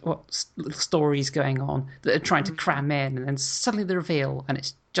things, or little stories going on that are trying to cram in, and then suddenly the reveal, and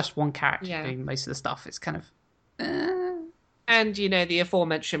it's just one character doing most of the stuff. It's kind of... And, you know, the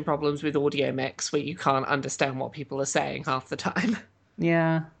aforementioned problems with audio mix where you can't understand what people are saying half the time.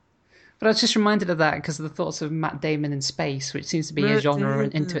 Yeah. But I was just reminded of that because of the thoughts of Matt Damon in space, which seems to be a genre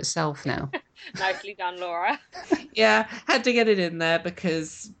into itself now. Nicely done, Laura. Yeah, had to get it in there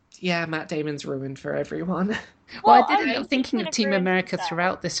because, yeah, Matt Damon's ruined for everyone. Well, I did end up thinking of Team America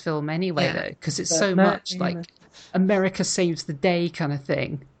throughout this film anyway, though, because it's so much like America saves the day kind of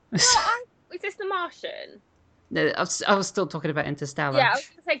thing. Is this The Martian? No, I was still talking about Interstellar. Yeah, I was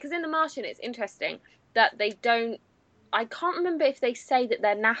going to say, because in The Martian, it's interesting that they don't... I can't remember if they say that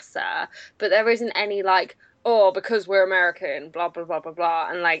they're NASA, but there isn't any like, oh, because we're American, blah blah blah blah blah,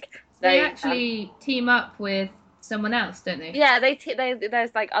 and like they actually team up with someone else, don't they? Yeah,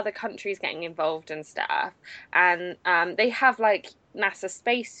 there's like other countries getting involved and stuff, and they have like NASA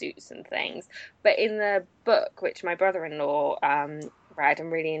spacesuits and things. But in the book, which my brother-in-law read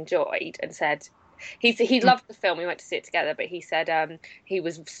and really enjoyed, and said. He loved the film. We went to see it together, but he said he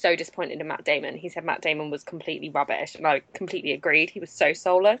was so disappointed in Matt Damon. He said Matt Damon was completely rubbish, and I completely agreed. He was so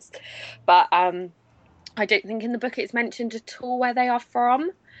soulless. But I don't think in the book it's mentioned at all where they are from.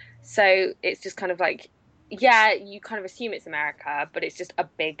 So it's just kind of like, yeah, you kind of assume it's America, but it's just a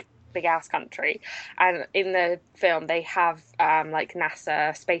big ass country. And in the film they have like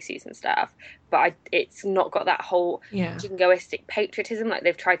NASA spacesuits and stuff, but it's not got that whole jingoistic patriotism. Like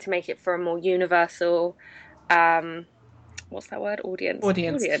they've tried to make it for a more universal what's that word?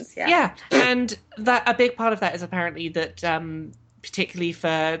 Audience. Yeah. And that a big part of that is apparently that particularly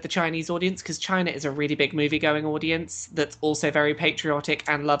for the Chinese audience, because China is a really big movie-going audience that's also very patriotic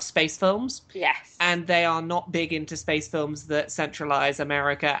and loves space films. Yes. And they are not big into space films that centralize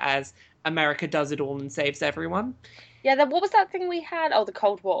America as America does it all and saves everyone. Yeah, what was that thing we had? Oh, the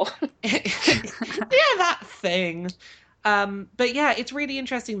Cold War. Yeah, that thing. But yeah, it's really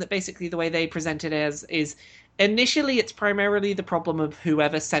interesting that basically the way they present it is initially it's primarily the problem of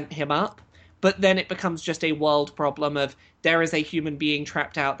whoever sent him up. But then it becomes just a world problem of there is a human being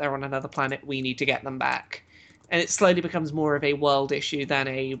trapped out there on another planet. We need to get them back. And it slowly becomes more of a world issue than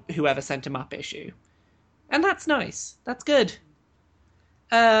a whoever sent him up issue. And that's nice. That's good.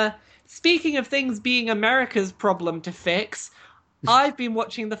 Speaking of things being America's problem to fix, I've been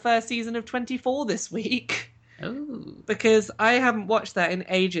watching the first season of 24 this week. Ooh. Because I haven't watched that in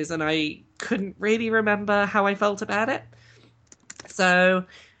ages and I couldn't really remember how I felt about it. So...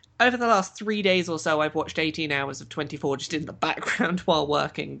 over the last 3 days or so, I've watched 18 hours of 24 just in the background while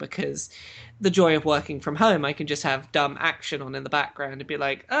working, because the joy of working from home, I can just have dumb action on in the background and be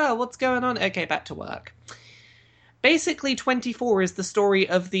like, oh, what's going on? Okay, back to work. Basically, 24 is the story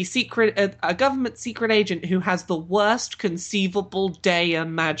of a government secret agent who has the worst conceivable day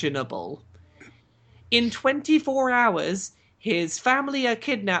imaginable. In 24 hours, his family are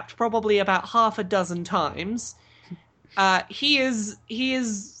kidnapped probably about half a dozen times. He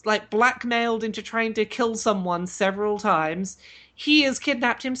is like blackmailed into trying to kill someone several times. He is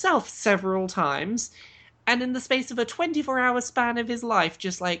kidnapped himself several times. And in the space of a 24-hour span of his life,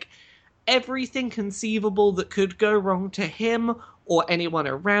 just like everything conceivable that could go wrong to him or anyone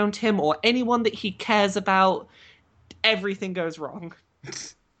around him or anyone that he cares about, everything goes wrong.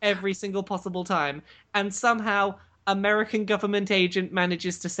 Every single possible time. And somehow American government agent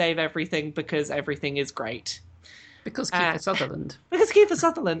manages to save everything because everything is great. Because Kiefer Sutherland. Because Kiefer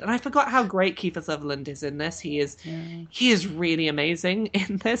Sutherland, and I forgot how great Kiefer Sutherland is in this. He is really amazing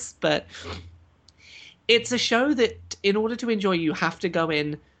in this, but it's a show that in order to enjoy, you have to go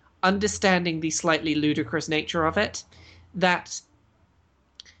in understanding the slightly ludicrous nature of it. That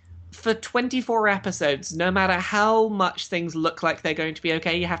for 24 episodes, no matter how much things look like they're going to be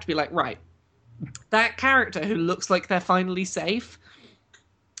okay, you have to be like, right, that character who looks like they're finally safe,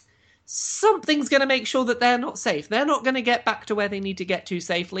 something's going to make sure that they're not safe. They're not going to get back to where they need to get to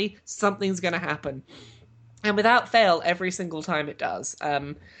safely. Something's going to happen. And without fail, every single time it does.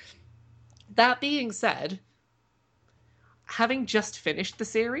 That being said, having just finished the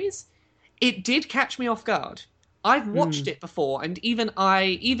series, it did catch me off guard. I've watched it before, and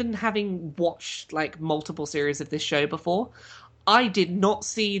even having watched like multiple series of this show before, I did not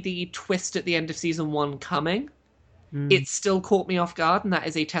see the twist at the end of season 1 coming. It still caught me off guard, and that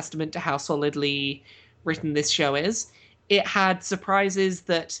is a testament to how solidly written this show is. It had surprises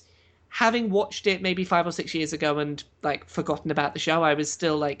that, having watched it maybe 5 or 6 years ago and like forgotten about the show, I was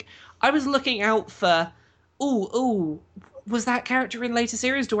still like, I was looking out for, ooh, was that character in later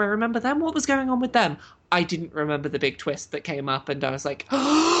series? Do I remember them? What was going on with them? I didn't remember the big twist that came up, and I was like,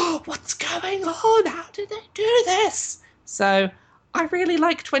 oh, what's going on? How did they do this? So I really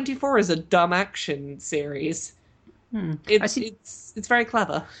like 24 as a dumb action series. It's very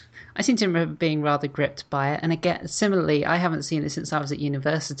clever. I seem to remember being rather gripped by it. And again, similarly, I haven't seen it since I was at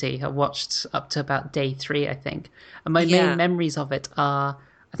university. I watched up to about day 3, I think. And my main memories of it are,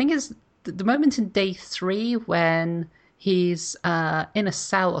 I think it's the moment in day 3 when he's in a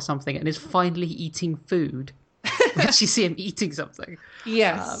cell or something and is finally eating food. Which you see him eating something.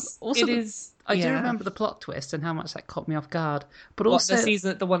 Yes. Also, I do remember the plot twist and how much that caught me off guard. But also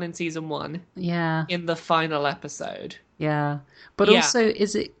the one in season 1. Yeah. In the final episode. Yeah. But also,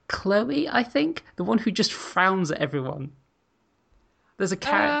 is it Chloe, I think? The one who just frowns at everyone. There's a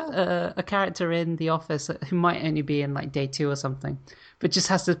character in The Office who might only be in like day 2 or something, but just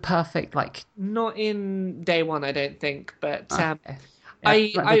has the perfect like. Not in day 1, I don't think, but okay.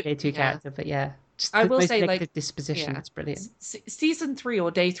 The day 2 character, but yeah. I will say, like, disposition. It's brilliant. Season 3 or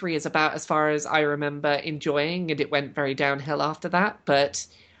day 3 is about as far as I remember enjoying, and it went very downhill after that. But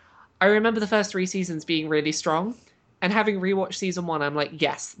I remember the first 3 seasons being really strong, and having rewatched season 1, I'm like,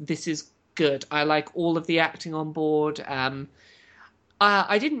 yes, this is good. I like all of the acting on board.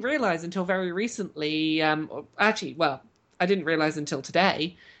 I didn't realize until very recently, I didn't realize until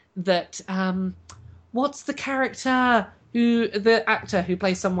today that what's the actor who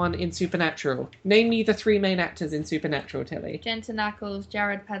plays someone in Supernatural? Name me the 3 main actors in Supernatural, Tilley. Jensen Ackles,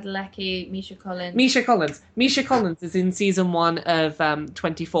 Jared Padalecki, Misha Collins. Misha Collins is in season 1 of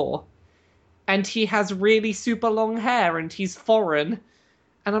 24. And he has really super long hair and he's foreign.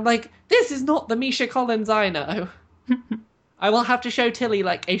 And I'm like, this is not the Misha Collins I know. I will have to show Tilley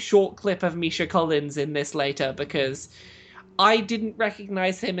like a short clip of Misha Collins in this later, because I didn't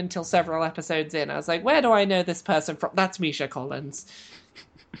recognize him until several episodes in. I was like, where do I know this person from? That's Misha Collins.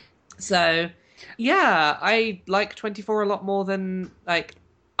 So, yeah, I like 24 a lot more than, like,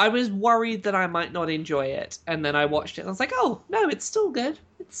 I was worried that I might not enjoy it. And then I watched it and I was like, oh, no, it's still good.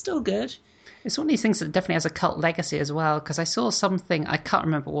 It's still good. It's one of these things that definitely has a cult legacy as well, because I saw something, I can't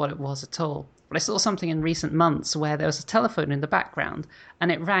remember what it was at all, but I saw something in recent months where there was a telephone in the background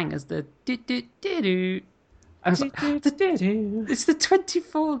and it rang as the do-do-do-do. I was like, it's the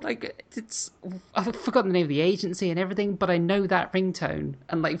 24, like, I've forgotten the name of the agency and everything, but I know that ringtone.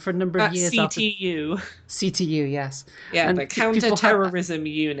 And, like, for a number of years CTU. CTU, yes. Yeah, and the counter-terrorism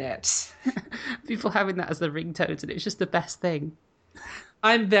unit. People having that as the ringtones, and it was just the best thing.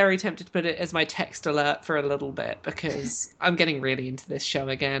 I'm very tempted to put it as my text alert for a little bit, because I'm getting really into this show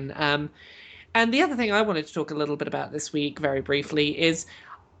again. And the other thing I wanted to talk a little bit about this week, very briefly, is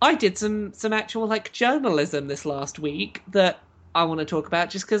I did some actual like journalism this last week that I want to talk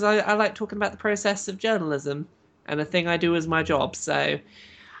about, just because I like talking about the process of journalism and a thing I do as my job. So,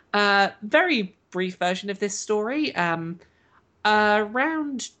 very brief version of this story.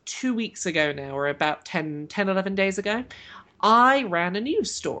 Around 2 weeks ago now, or about 11 days ago, I ran a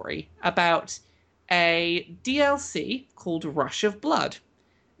news story about a DLC called Rush of Blood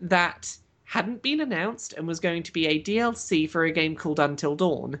that hadn't been announced and was going to be a DLC for a game called Until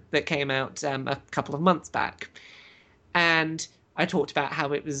Dawn that came out a couple of months back. And I talked about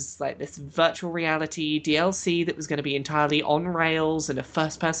how it was like this virtual reality DLC that was going to be entirely on rails and a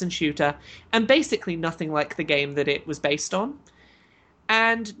first-person shooter, and basically nothing like the game that it was based on.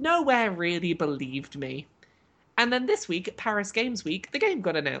 And nowhere really believed me. And then this week, at Paris Games Week, the game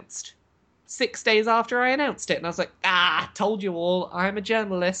got announced. 6 days after I announced it. And I was like, told you all, I'm a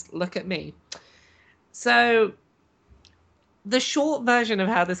journalist, look at me. So, the short version of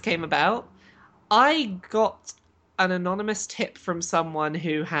how this came about, I got an anonymous tip from someone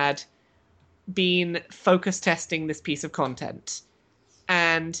who had been focus testing this piece of content.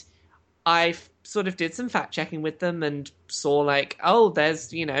 And I sort of did some fact checking with them and saw like, oh,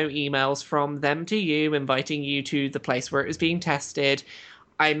 there's, emails from them to you inviting you to the place where it was being tested.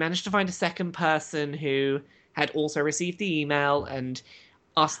 I managed to find a second person who had also received the email and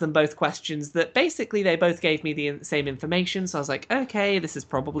asked them both questions that basically they both gave me the same information. So I was like, okay, this is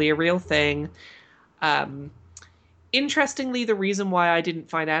probably a real thing. Interestingly, the reason why I didn't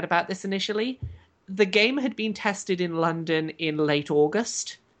find out about this initially, the game had been tested in London in late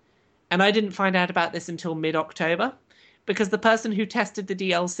August, and I didn't find out about this until mid-October, because the person who tested the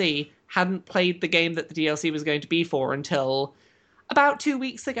DLC hadn't played the game that the DLC was going to be for until about 2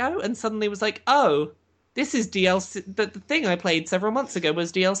 weeks ago, and suddenly was like, oh, this is DLC. The thing I played several months ago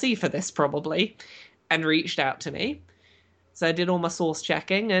was DLC for this, probably, and reached out to me. So I did all my source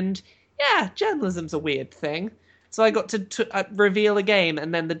checking, and yeah, journalism's a weird thing. So I got to reveal a game,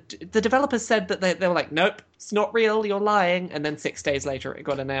 and then the developers said that they were like, nope, it's not real, you're lying. And then 6 days later it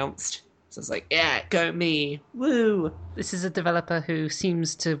got announced. So it's like, yeah, go me. Woo. This is a developer who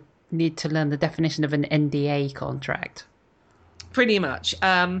seems to need to learn the definition of an NDA contract. Pretty much.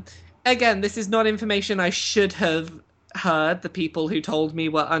 Again, this is not information I should have heard. The people who told me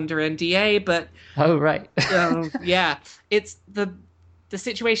were under NDA, but... Oh, right. Yeah. It's the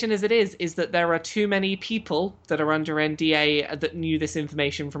situation as it is that there are too many people that are under NDA that knew this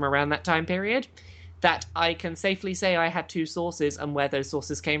information from around that time period, that I can safely say I had 2 sources and where those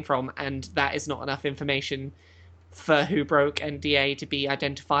sources came from, and that is not enough information for who broke NDA to be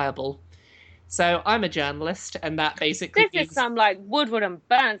identifiable. So I'm a journalist, and that basically This is some like Woodward and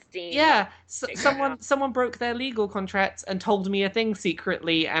Bernstein. Yeah, someone broke their legal contracts and told me a thing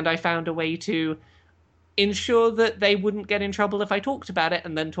secretly, and I found a way to ensure that they wouldn't get in trouble if I talked about it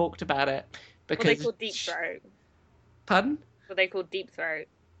and then talked about it. Because... Were they called Deep Throat? Pardon? Were they called Deep Throat?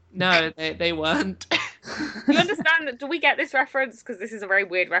 No, they weren't. You understand that? Do we get this reference? Because this is a very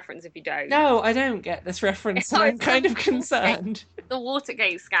weird reference if you don't. No, I don't get this reference, and I'm kind of concerned. The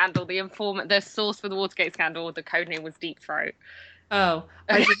Watergate scandal, the source for the Watergate scandal, the codename was Deep Throat. Oh,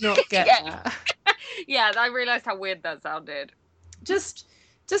 I did not get that. Yeah, I realised how weird that sounded. Just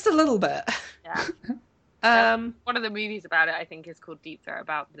a little bit. Yeah. One of the movies about it, I think, is called Deep Throat,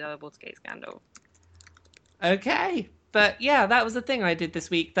 about the Watergate scandal. Okay. But yeah, that was the thing I did this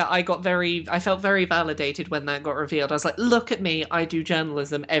week that I felt very validated when that got revealed. I was like, look at me, I do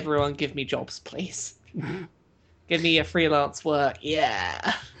journalism, everyone give me jobs, please. Give me a freelance work,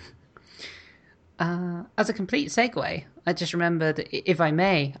 yeah. As a complete segue, I just remembered, if I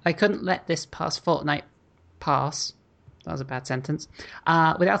may, I couldn't let this past fortnight pass, that was a bad sentence,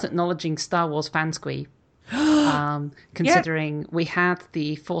 without acknowledging Star Wars fan squee. Considering we had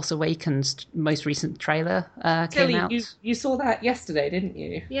the Force Awakens most recent trailer came out. You saw that yesterday, didn't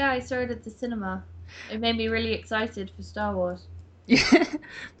you? Yeah, I saw it at the cinema. It made me really excited for Star Wars.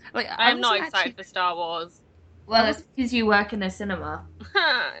 I'm not excited for Star Wars. Well, it's because you work in a cinema.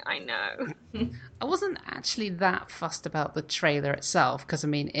 I know. I wasn't actually that fussed about the trailer itself, because, I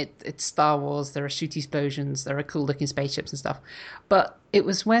mean, it's Star Wars, there are shoot explosions, there are cool-looking spaceships and stuff. But it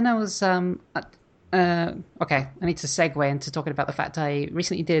was when I was... okay, I need to segue into talking about the fact I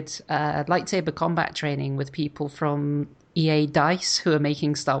recently did lightsaber combat training with people from EA DICE who are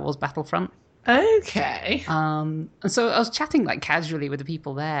making Star Wars Battlefront. Okay. And so I was chatting like casually with the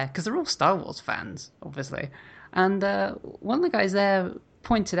people there, because they're all Star Wars fans, obviously. And one of the guys there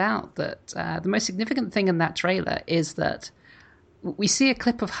pointed out that the most significant thing in that trailer is that we see a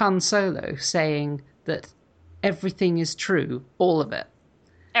clip of Han Solo saying that everything is true, all of it.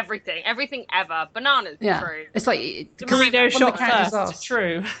 Everything ever. Bananas, true. It's like Dorito shot first.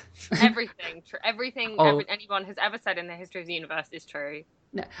 True. Everything, true. Everything anyone has ever said in the history of the universe is true.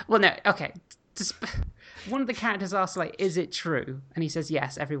 No, well, no, okay. One of the characters asks, like, "Is it true?" And he says,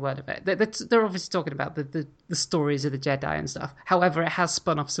 "Yes, every word of it." They're obviously talking about the stories of the Jedi and stuff. However, it has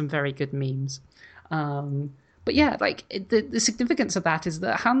spun off some very good memes. But yeah, like the significance of that is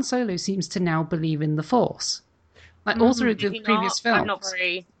that Han Solo seems to now believe in the Force. Like all through the previous films. I'm not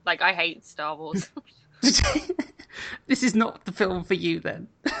very I hate Star Wars. This is not the film for you then.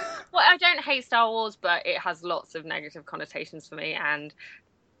 Well, I don't hate Star Wars, but it has lots of negative connotations for me, and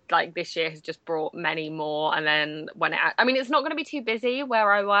like this year has just brought many more. And then it's not going to be too busy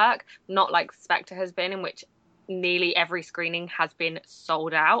where I work, not like Spectre has been, in which nearly every screening has been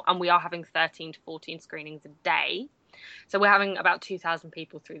sold out, and we are having 13 to 14 screenings a day. So we're having about 2,000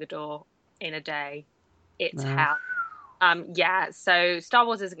 people through the door in a day. It's hell. So Star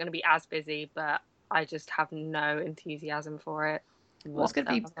Wars isn't going to be as busy, but I just have no enthusiasm for it. Well, it's going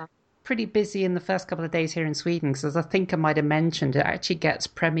to be pretty busy in the first couple of days here in Sweden, because as I think I might have mentioned, it actually gets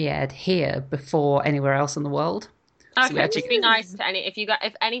premiered here before anywhere else in the world. Okay, so it'd be nice to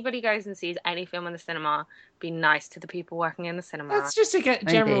if anybody goes and sees any film in the cinema, be nice to the people working in the cinema. That's just a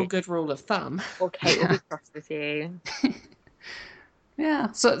general good rule of thumb. Or Kate will be cross with you.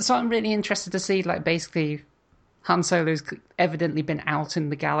 Yeah, so I'm really interested to see, like, basically Han Solo's evidently been out in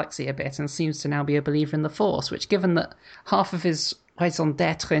the galaxy a bit and seems to now be a believer in the Force, which, given that half of his raison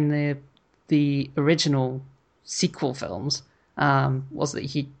d'etre in the original sequel films was that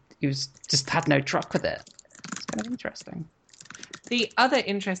he was just had no truck with it. It's kind of interesting. The other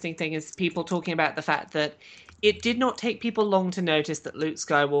interesting thing is people talking about the fact that it did not take people long to notice that Luke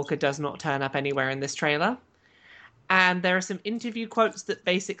Skywalker does not turn up anywhere in this trailer. And there are some interview quotes that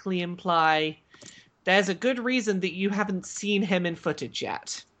basically imply there's a good reason that you haven't seen him in footage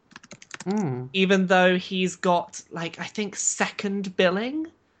yet. Even though he's got, like, I think second billing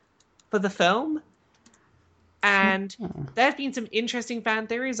for the film. And there have been some interesting fan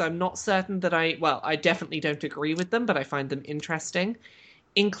theories. I'm not certain that I definitely don't agree with them, but I find them interesting.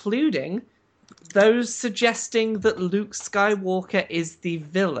 Including those suggesting that Luke Skywalker is the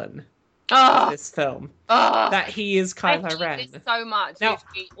villain of this film. That he is Kylo Ren. I hate this so much. Now,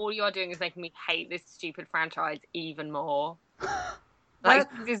 all you are doing is making me hate this stupid franchise even more. Like,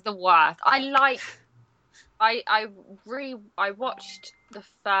 this is the worst. I watched the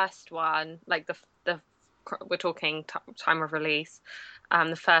first one, like the we're talking time of release,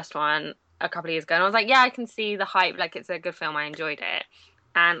 the first one a couple of years ago, and I was like, yeah, I can see the hype, like it's a good film, I enjoyed it.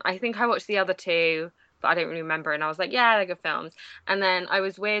 And I think I watched the other two, but I don't really remember, and I was like, yeah, they're good films. And then I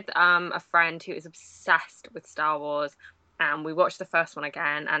was with a friend who is obsessed with Star Wars, and we watched the first one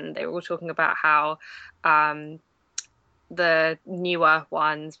again, and they were all talking about how the newer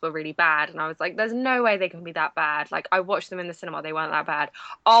ones were really bad, and I was like, there's no way they can be that bad. Like, I watched them in the cinema, they weren't that bad.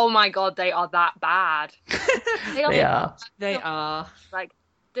 Oh my god, they are that bad. They are like,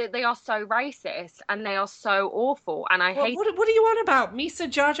 they are so racist, and they are so awful, and I hate. What are you on about? Misa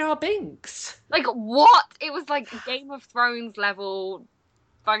Jar Jar Binks? Like, what? It was like Game of Thrones level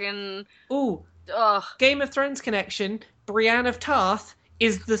fucking. Ooh. Game of Thrones connection. Brienne of Tarth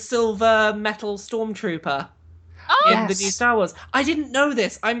is the silver metal stormtrooper in the new Star Wars. I didn't know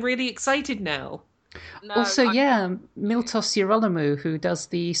this. I'm really excited now. No, also, Miltos Girolamo, who does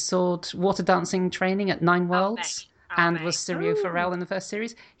the sword water dancing training at Nine Worlds and was Syrio Forel in the first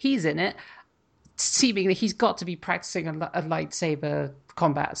series, he's in it. Seemingly, he's got to be practicing a lightsaber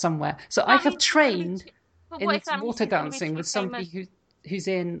combat somewhere. So I have trained in water dancing with somebody who's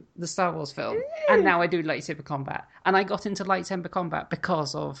in the Star Wars film, and now I do lightsaber combat. And I got into lightsaber combat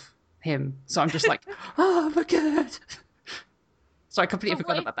because of him. So I'm just like, oh my god. So I completely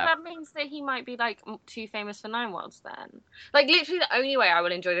forgot about that. That means that he might be like too famous for Nine Worlds then. Like, literally the only way I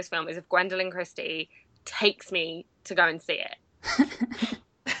will enjoy this film is if Gwendolyn Christie takes me to go and see it.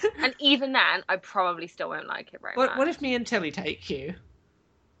 And even then, I probably still won't like it very much. What if me and Tilley take you?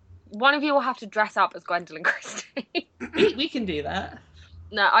 One of you will have to dress up as Gwendolyn Christie. we can do that.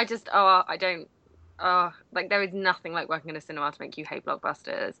 No, I don't. Like, there is nothing like working in a cinema to make you hate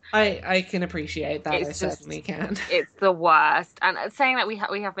blockbusters. I can appreciate that. I certainly can. It's the worst. And saying that we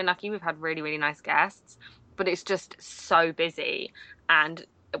have been lucky, we've had really, really nice guests, but it's just so busy, and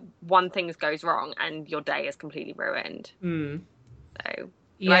one thing goes wrong and your day is completely ruined. So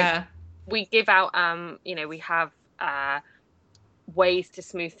yeah, we give out we have ways to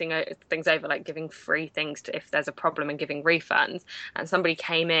smooth things over, like giving free things if there's a problem and giving refunds. And somebody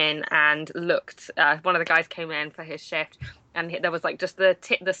came in and looked, one of the guys came in for his shift, and there was like just the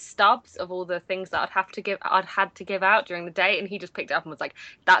stubs of all the things that I'd had to give out during the day, and he just picked it up and was like,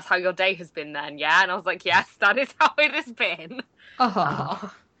 that's how your day has been then, yeah? And I was like, yes, that is how it has been.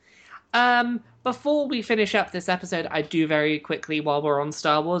 Before we finish up this episode, I do very quickly, while we're on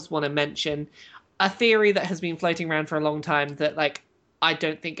Star Wars, want to mention a theory that has been floating around for a long time that, like, I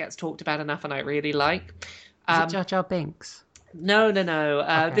don't think gets talked about enough, and I really like. Is it Jar Jar Binks? No.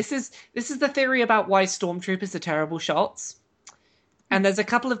 Okay. This is the theory about why stormtroopers are terrible shots, and there's a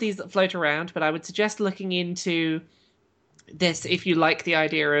couple of these that float around. But I would suggest looking into this if you like the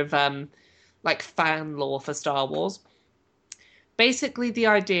idea of like fan lore for Star Wars. Basically, the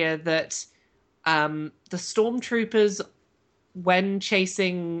idea that the stormtroopers, when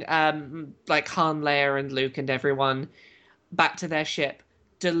chasing like Han, Leia, and Luke and everyone back to their ship,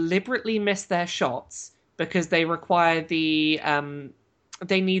 deliberately miss their shots because they require they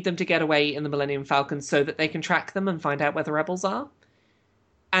need them to get away in the Millennium Falcon so that they can track them and find out where the rebels are.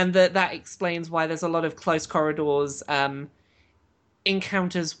 And that explains why there's a lot of close corridors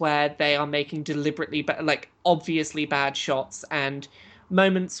encounters where they are making deliberately, obviously bad shots, and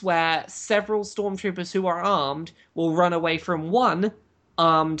moments where several stormtroopers who are armed will run away from one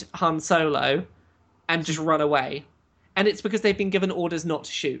armed Han Solo and just run away. And it's because they've been given orders not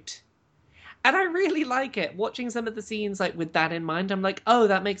to shoot. And I really like it. Watching some of the scenes with that in mind, I'm like, oh,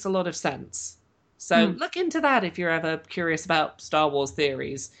 that makes a lot of sense. So look into that if you're ever curious about Star Wars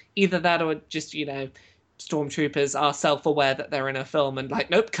theories. Either that or just, stormtroopers are self-aware that they're in a film and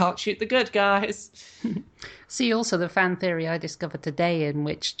nope, can't shoot the good guys. See also the fan theory I discovered today, in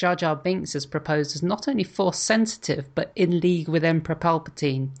which Jar Jar Binks is proposed as not only Force sensitive, but in league with Emperor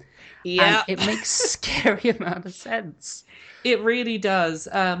Palpatine. Yeah. And it makes a scary amount of sense. It really does.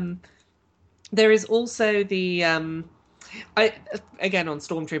 There is also the... again, on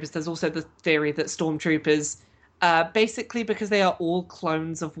Stormtroopers, there's also the theory that Stormtroopers, basically because they are all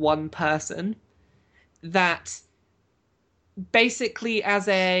clones of one person, that basically as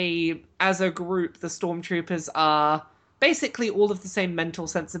a group, the Stormtroopers are basically all of the same mental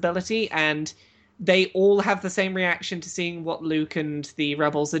sensibility, and they all have the same reaction to seeing what Luke and the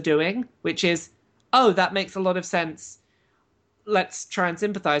Rebels are doing, which is, oh, that makes a lot of sense. Let's try and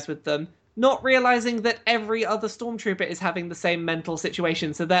sympathize with them. Not realizing that every other Stormtrooper is having the same mental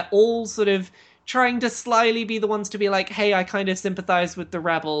situation, so they're all sort of trying to slyly be the ones to be like, hey, I kind of sympathize with the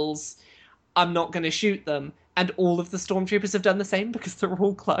Rebels, I'm not going to shoot them. And all of the Stormtroopers have done the same because they're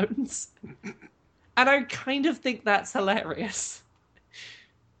all clones. And I kind of think that's hilarious.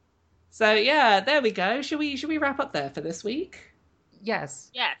 So yeah, there we go. Should we wrap up there for this week?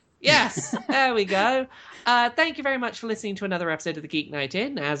 Yes. Yes, there we go. Thank you very much for listening to another episode of the Geek Night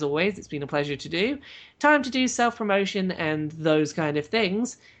In. As always, it's been a pleasure to do. Time to do self-promotion and those kind of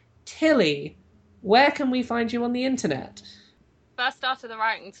things. Tilley, where can we find you on the internet? First started the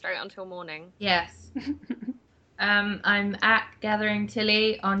writing straight until morning. Yes. I'm at Gathering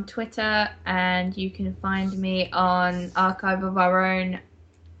Tilley on Twitter, and you can find me on Archive of Our Own.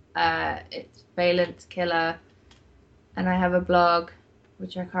 It's Valence Killer, and I have a blog,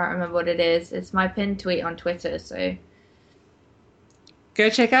 which I can't remember what it is. It's my pinned tweet on Twitter, so...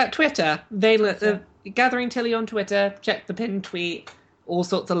 Go check out Twitter. Gathering Tilley on Twitter. Check the pinned tweet. All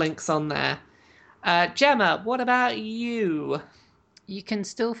sorts of links on there. Gemma, what about you? You can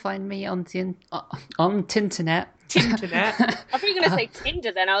still find me on Tinternet. Tinternet. I thought you were going to say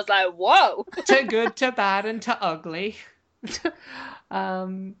Tinder then. I was like, whoa. To good, to bad, and to ugly.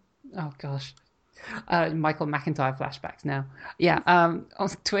 Oh, gosh. Michael McIntyre flashbacks now. Yeah, on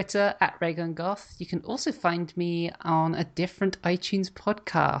Twitter at ReaganGoth. You can also find me on a different iTunes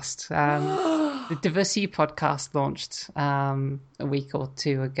podcast. The Diversity podcast launched a week or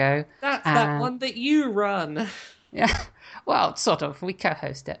two ago. That's that one that you run. Yeah, well, sort of. We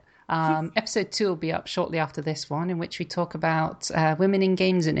co-host it. Episode 2 will be up shortly after this one, in which we talk about women in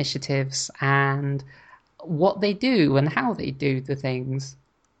games initiatives and what they do and how they do the things.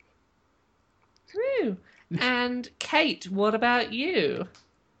 True. And Kate, what about you?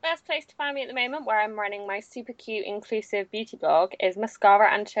 Best place to find me at the moment, where I'm running my super cute inclusive beauty blog, is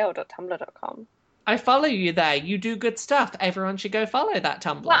mascaraandchill.tumblr.com. I follow you there. You do good stuff. Everyone should go follow that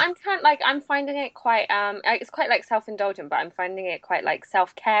Tumblr. Well, I'm finding it quite it's quite self-indulgent, but I'm finding it quite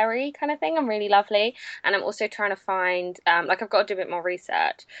self-carey kind of thing, and really lovely. And I'm also trying to find I've got to do a bit more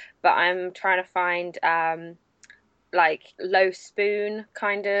research, but I'm trying to find low spoon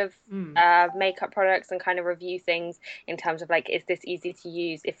kind of makeup products, and kind of review things in terms of is this easy to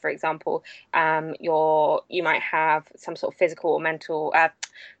use if, for example, you might have some sort of physical or mental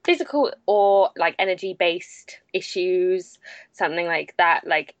physical or energy based issues, something like that.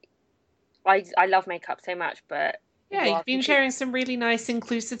 I love makeup so much, but yeah, you've been sharing some really nice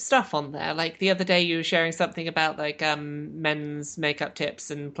inclusive stuff on there. The other day you were sharing something about men's makeup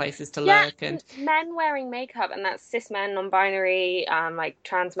tips and places to look, and men wearing makeup, and that's cis men, non-binary,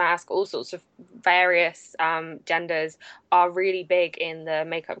 trans mask, all sorts of various genders are really big in the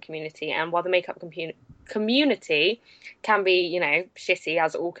makeup community. And while the makeup community can be, shitty,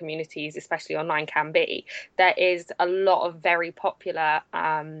 as all communities, especially online, can be, there is a lot of very popular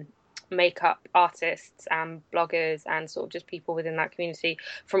makeup artists and bloggers and sort of just people within that community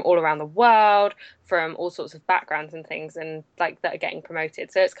from all around the world, from all sorts of backgrounds and things, and that are getting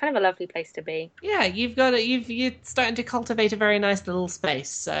promoted. So it's kind of a lovely place to be. Yeah, you're starting to cultivate a very nice little space.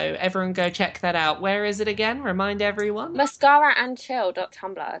 So everyone go check that out. Where is it again? Remind everyone.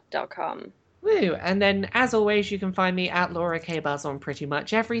 mascaraandchill.tumblr.com. Woo! And then, as always, you can find me at LauraK Buzz on pretty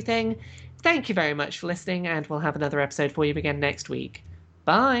much everything. Thank you very much for listening, and we'll have another episode for you again next week.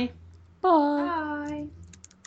 Bye. Bye. Bye.